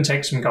can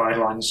take some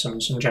guidelines, some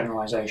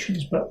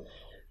generalizations, but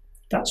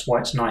that's why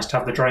it's nice to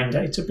have the drain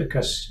data,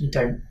 because you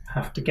don't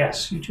have to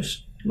guess, you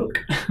just look.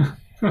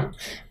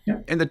 Yeah.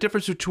 And the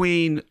difference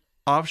between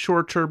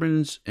offshore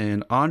turbines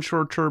and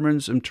onshore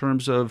turbines in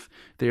terms of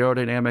the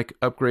aerodynamic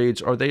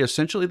upgrades, are they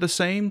essentially the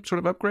same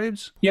sort of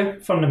upgrades? Yeah,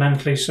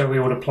 fundamentally. So we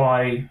would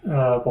apply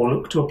or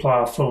look to apply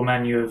our full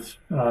menu of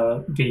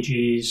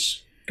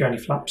VGs, gurney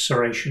flaps,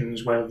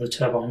 serrations, whether the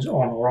turbine's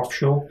on or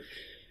offshore.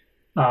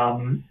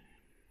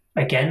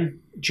 Again,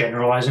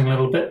 generalizing a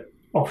little bit,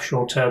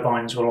 offshore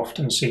turbines will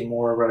often see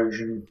more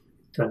erosion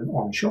than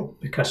onshore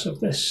because of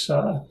this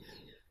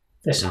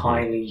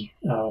highly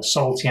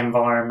salty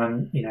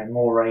environment,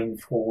 more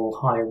rainfall,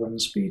 higher wind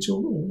speeds,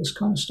 all this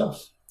kind of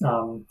stuff.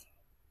 And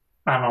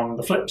on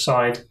the flip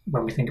side,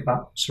 when we think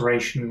about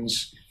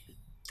serrations,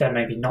 they're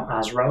maybe not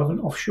as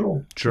relevant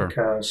offshore. Sure.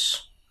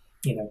 Because,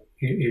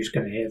 who's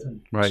going to hear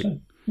them? Right.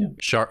 So, yeah.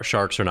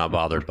 Sharks are not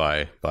bothered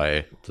by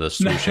the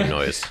swooshing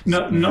noise.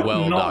 Not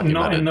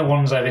in the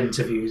ones I've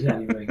interviewed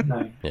anyway.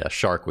 No. Yeah,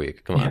 Shark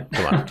Week. Come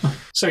on.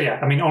 So yeah,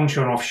 I mean,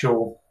 onshore and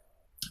offshore,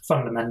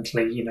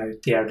 fundamentally,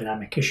 the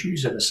aerodynamic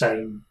issues are the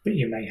same, but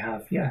you may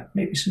have,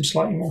 maybe some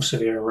slightly more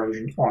severe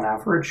erosion on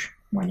average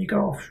when you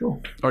go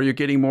offshore. Are you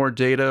getting more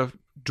data,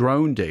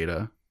 drone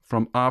data,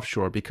 from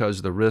offshore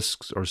because the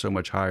risks are so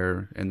much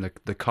higher and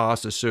the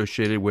cost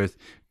associated with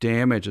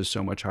damage is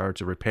so much higher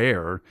to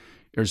repair?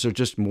 Is there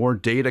just more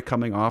data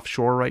coming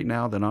offshore right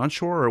now than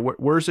onshore, or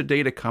where's the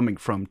data coming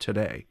from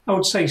today? I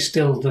would say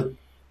still the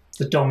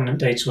dominant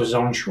data was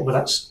onshore,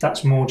 but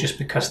that's more just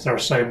because there are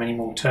so many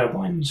more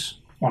turbines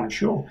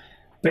onshore.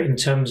 But in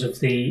terms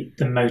of the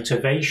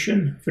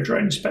motivation for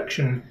drone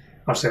inspection,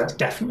 I'd say that's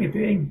definitely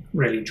being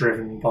really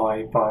driven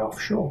by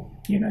offshore.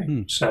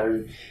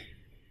 So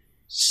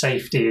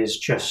safety is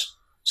just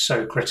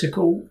so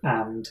critical,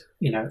 and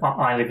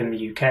I live in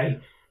the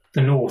UK.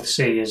 The North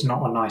Sea is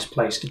not a nice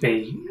place to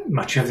be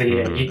much of the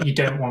year. You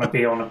don't want to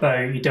be on a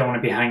boat. You don't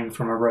want to be hanging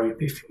from a rope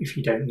if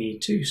you don't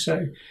need to.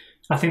 So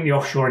I think the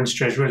offshore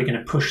industry is really going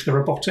to push the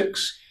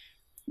robotics,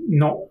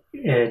 not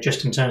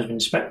just in terms of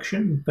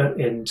inspection, but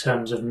in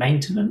terms of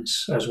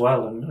maintenance as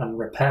well and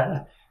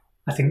repair.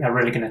 I think they're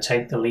really going to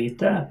take the lead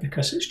there,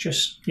 because it's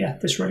just,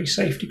 this really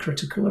safety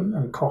critical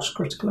and cost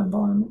critical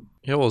environment.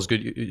 Yeah, well, it's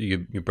good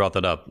you brought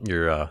that up.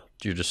 You're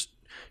just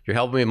you're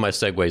helping me with my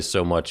segues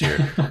so much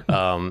here.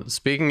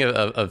 Speaking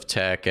of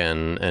tech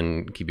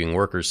and keeping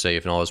workers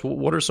safe and all this,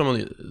 what are some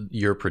of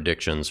your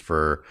predictions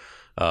for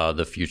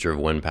the future of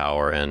wind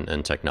power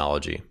and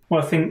technology?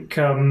 Well, I think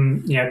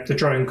the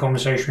drone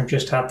conversation we've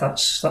just had,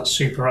 that's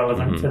super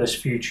relevant for this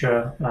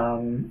future.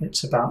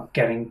 It's about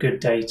getting good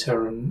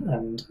data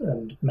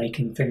and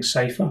making things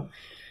safer.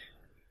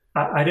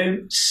 I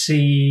don't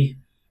see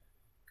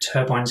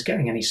turbines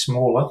getting any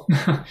smaller.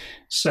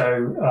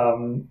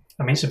 So,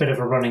 it's a bit of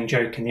a running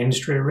joke in the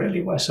industry,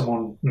 really, where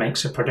someone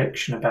makes a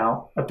prediction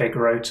about a big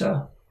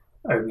rotor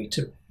only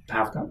to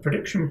have that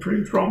prediction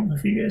proved wrong a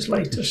few years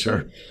later.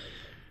 Sure.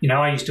 So,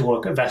 I used to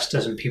work at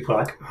Vestas, and people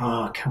are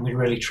like, can we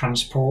really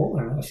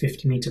transport a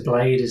 50-meter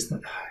blade?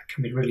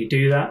 Can we really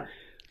do that?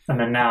 And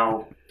then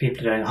now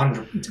people are doing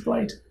 100-meter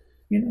blade,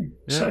 Yeah.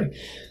 So,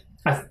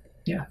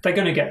 they're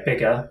going to get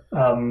bigger.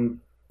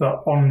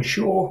 But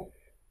onshore,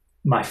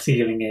 my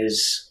feeling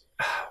is,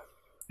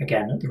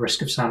 again, at the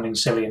risk of sounding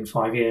silly in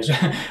 5 years,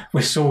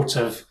 we're sort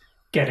of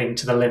getting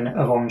to the limit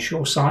of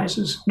onshore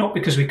sizes. Not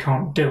because we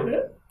can't do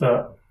it,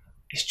 but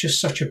it's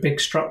just such a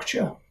big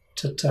structure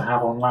to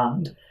have on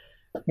land.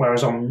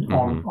 Whereas on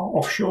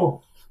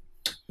offshore,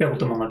 build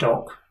them on the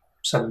dock,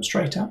 send them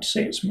straight out to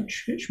sea. It's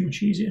much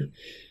easier.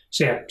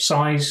 So yeah,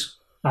 size,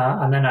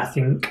 and then I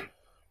think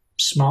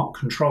smart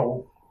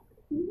control,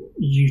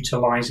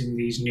 utilizing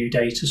these new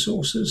data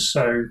sources.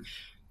 So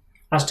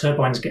as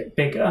turbines get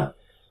bigger,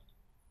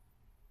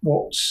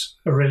 what's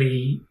a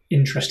really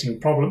interesting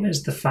problem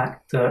is the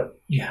fact that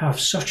you have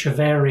such a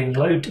varying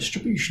load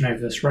distribution over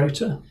this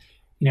rotor.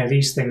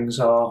 These things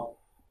are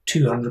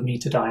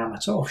 200-meter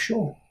diameter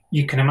offshore.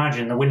 You can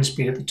imagine the wind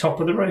speed at the top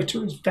of the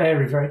rotor is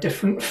very, very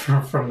different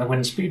from the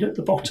wind speed at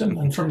the bottom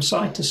and from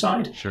side to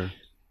side. Sure.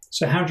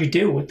 So how do you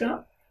deal with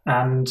that?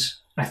 And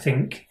I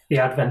think the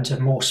advent of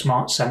more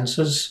smart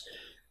sensors,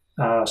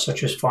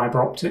 such as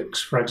fiber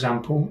optics, for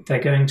example,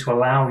 they're going to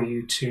allow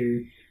you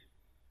to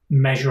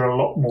measure a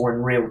lot more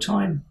in real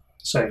time.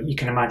 So you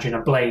can imagine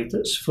a blade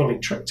that's fully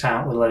tricked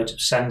out with loads of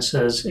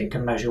sensors. It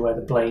can measure where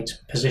the blade's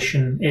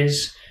position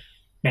is.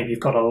 Maybe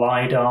you've got a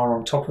LiDAR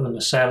on top of the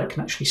nacelle. It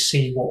can actually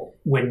see what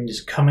wind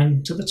is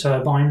coming to the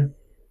turbine.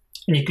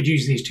 And you could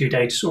use these two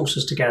data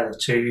sources together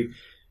to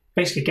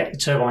basically get the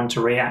turbine to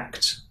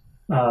react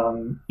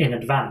in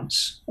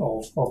advance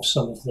of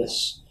some of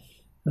this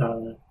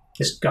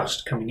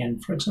gust coming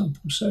in, for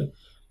example. So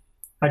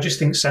I just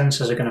think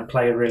sensors are going to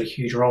play a really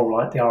huge role,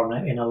 like they are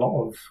in a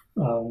lot of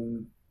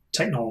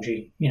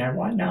technology,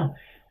 right now.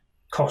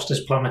 Cost is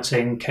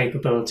plummeting,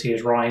 capability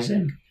is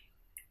rising.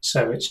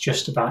 So it's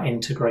just about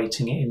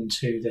integrating it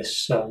into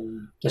this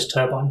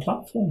turbine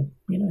platform,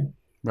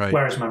 Right.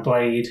 Where is my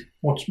blade?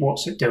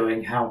 What's it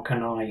doing? How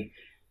can I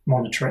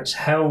monitor its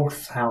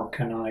health? How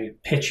can I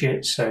pitch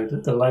it so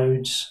that the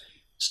loads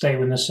stay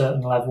within a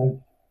certain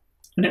level?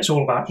 And it's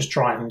all about just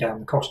driving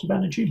down the cost of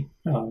energy,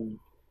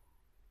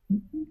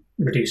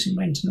 reducing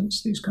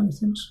maintenance, these kind of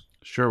things.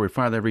 Sure, we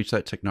finally reached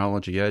that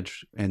technology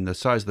edge, and the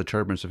size of the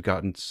turbines have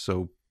gotten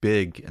so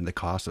big, and the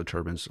cost of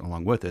turbines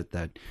along with it,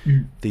 that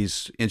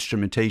these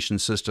instrumentation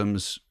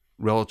systems,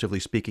 relatively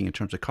speaking in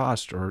terms of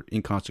cost, are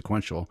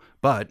inconsequential.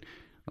 But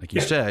like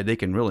you said, they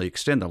can really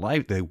extend the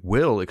life. They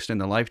will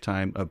extend the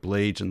lifetime of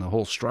blades and the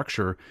whole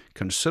structure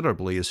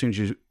considerably as soon as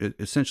you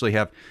essentially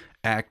have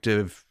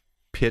active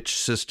pitch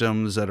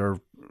systems that are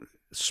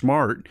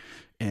smart,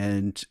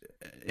 and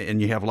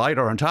you have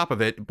LiDAR on top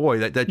of it. Boy,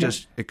 that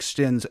just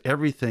extends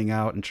everything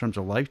out in terms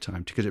of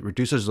lifetime, because it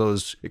reduces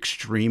those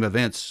extreme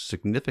events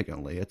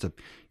significantly. It's a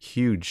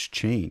huge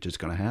change that's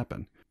going to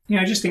happen.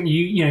 I just think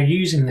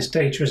using this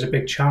data is a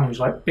big challenge.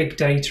 Like, big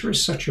data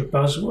is such a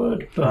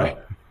buzzword,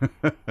 but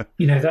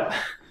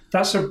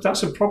that's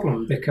a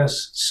problem,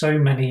 because so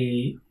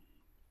many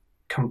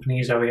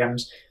companies,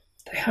 OEMs,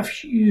 they have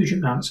huge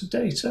amounts of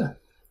data,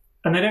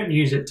 and they don't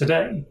use it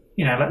today.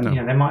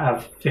 They might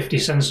have 50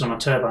 sensors on a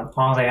turbine.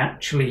 Are they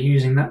actually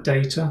using that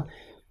data?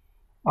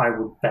 I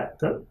would bet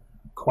that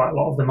quite a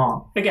lot of them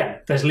aren't. Again,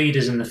 there's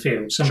leaders in the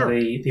field. Some of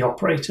the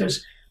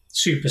operators,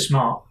 super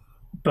smart.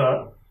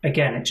 But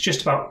again, it's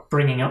just about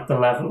bringing up the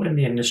level in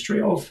the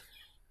industry of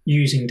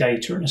using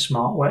data in a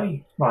smart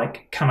way.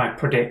 Like, can I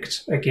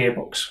predict a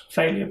gearbox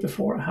failure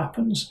before it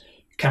happens?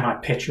 Can I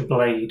pitch a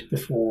blade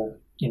before,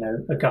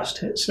 a gust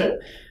hits it?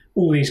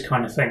 All these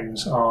kind of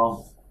things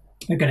are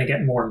going to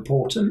get more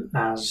important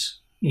as,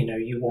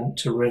 you want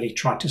to really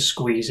try to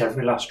squeeze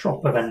every last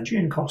drop of energy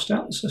and cost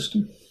out of the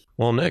system.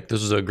 Well, Nick,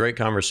 this is a great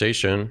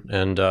conversation,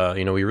 and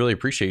we really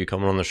appreciate you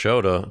coming on the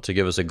show to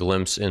give us a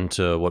glimpse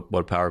into what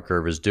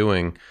PowerCurve is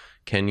doing.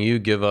 Can you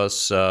give us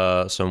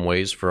some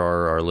ways for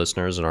our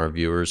listeners and our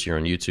viewers here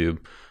on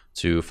YouTube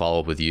to follow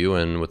up with you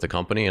and with the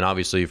company? And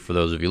obviously, for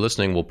those of you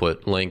listening, we'll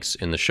put links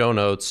in the show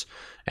notes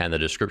and the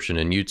description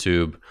in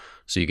YouTube,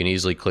 so you can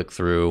easily click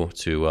through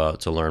to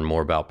learn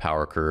more about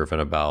PowerCurve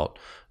and about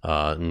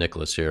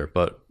Nicholas here.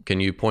 But can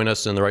you point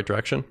us in the right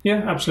direction?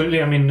 Yeah,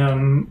 absolutely. I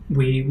mean,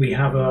 we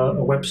have a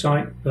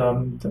website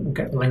that we'll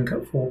get the link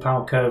up for,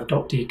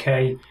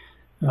 powercurve.dk.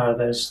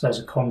 There's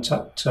a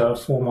contact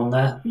form on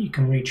there that you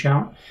can reach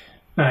out.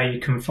 You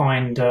can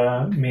find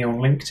me on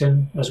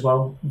LinkedIn as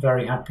well.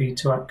 Very happy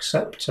to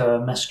accept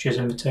messages,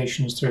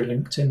 invitations through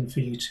LinkedIn for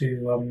you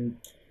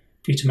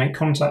to make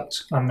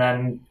contact. And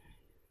then,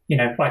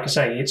 like I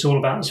say, it's all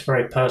about this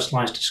very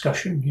personalised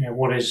discussion.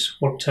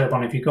 What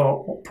turbine have you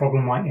got? What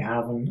problem might you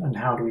have, and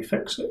how do we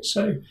fix it?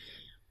 So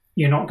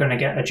you're not going to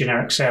get a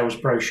generic sales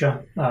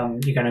brochure.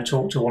 You're going to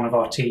talk to one of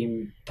our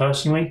team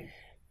personally,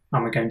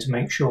 and we're going to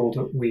make sure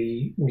that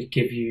we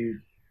give you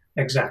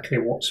exactly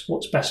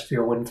what's best for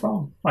your wind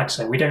farm. Like I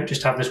say, we don't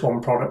just have this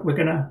one product. We're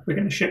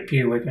gonna ship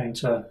you. We're going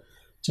to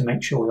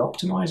make sure we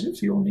optimize it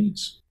for your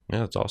needs. Yeah,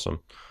 that's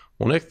awesome.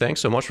 Well, Nick, thanks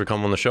so much for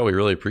coming on the show. We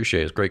really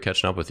appreciate it. It's great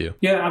catching up with you.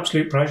 Yeah,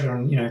 absolute pleasure.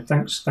 And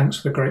thanks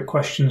for the great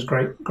questions,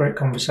 great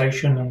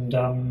conversation, and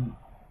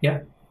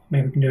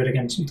maybe we can do it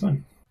again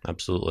sometime.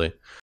 Absolutely.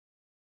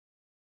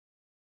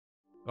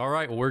 All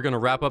right, well, we're going to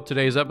wrap up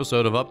today's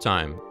episode of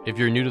Uptime. If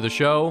you're new to the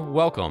show,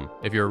 welcome.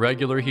 If you're a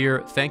regular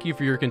here, thank you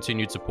for your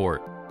continued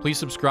support. Please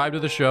subscribe to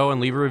the show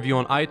and leave a review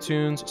on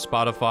iTunes,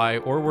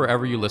 Spotify, or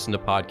wherever you listen to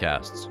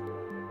podcasts.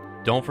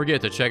 Don't forget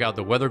to check out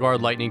the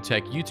WeatherGuard Lightning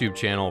Tech YouTube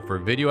channel for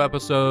video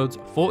episodes,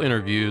 full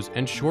interviews,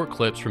 and short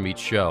clips from each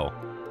show.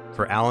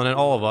 For Alan and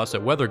all of us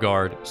at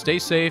WeatherGuard, stay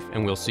safe,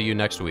 and we'll see you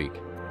next week.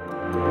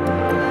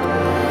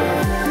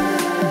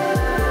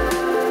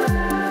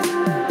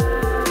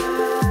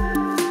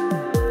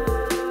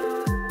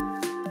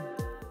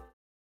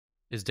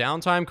 Is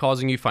downtime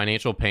causing you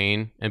financial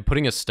pain and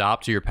putting a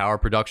stop to your power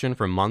production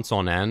for months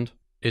on end?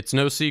 It's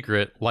no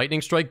secret,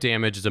 lightning strike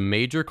damage is a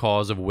major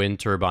cause of wind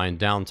turbine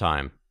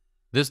downtime.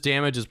 This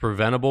damage is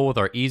preventable with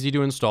our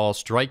easy-to-install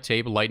strike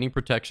tape lightning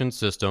protection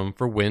system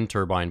for wind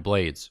turbine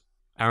blades.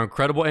 Our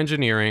incredible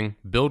engineering,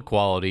 build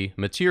quality,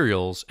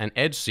 materials, and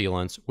edge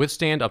sealants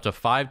withstand up to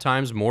 5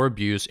 times more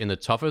abuse in the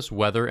toughest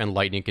weather and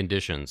lightning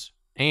conditions.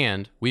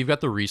 And we've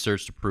got the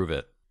research to prove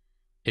it.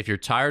 If you're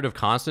tired of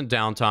constant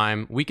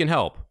downtime, we can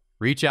help.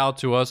 Reach out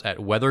to us at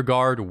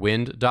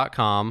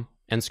weatherguardwind.com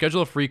and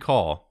schedule a free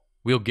call.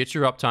 We'll get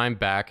your uptime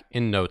back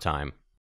in no time.